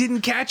I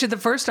didn't catch it the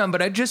first time,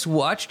 but I just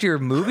watched your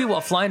movie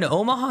while flying to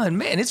Omaha, and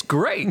man, it's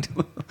great.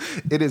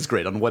 It is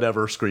great on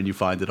whatever screen you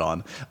find it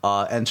on.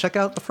 And check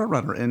out the Front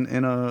Runner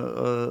in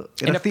a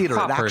theater,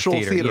 an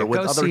actual theater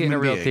with other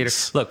human beings. Theater.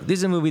 Look, this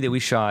is a movie that we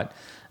shot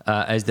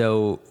as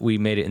though we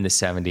made it in the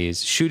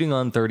 70s, shooting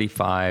on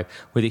 35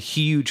 with a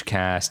huge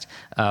cast,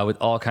 with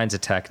all kinds of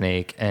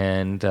technique.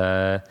 And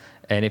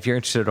if you're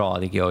interested at all,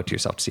 I think you owe it to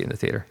yourself to see it in the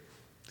theater.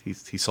 He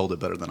sold it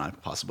better than I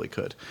possibly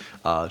could.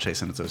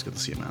 Jason, it's always good to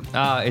see you, man.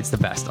 It's the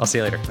best. I'll see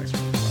you later. Thanks.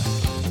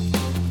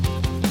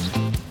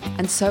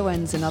 And so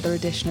ends another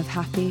edition of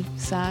Happy,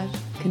 Sad,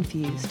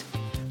 Confused.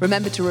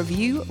 Remember to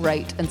review,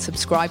 rate, and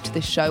subscribe to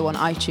this show on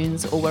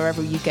iTunes or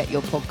wherever you get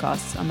your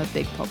podcasts. I'm a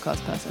big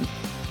podcast person.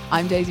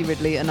 I'm Daisy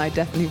Ridley, and I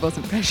definitely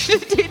wasn't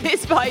pressured to do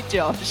this by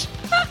Josh.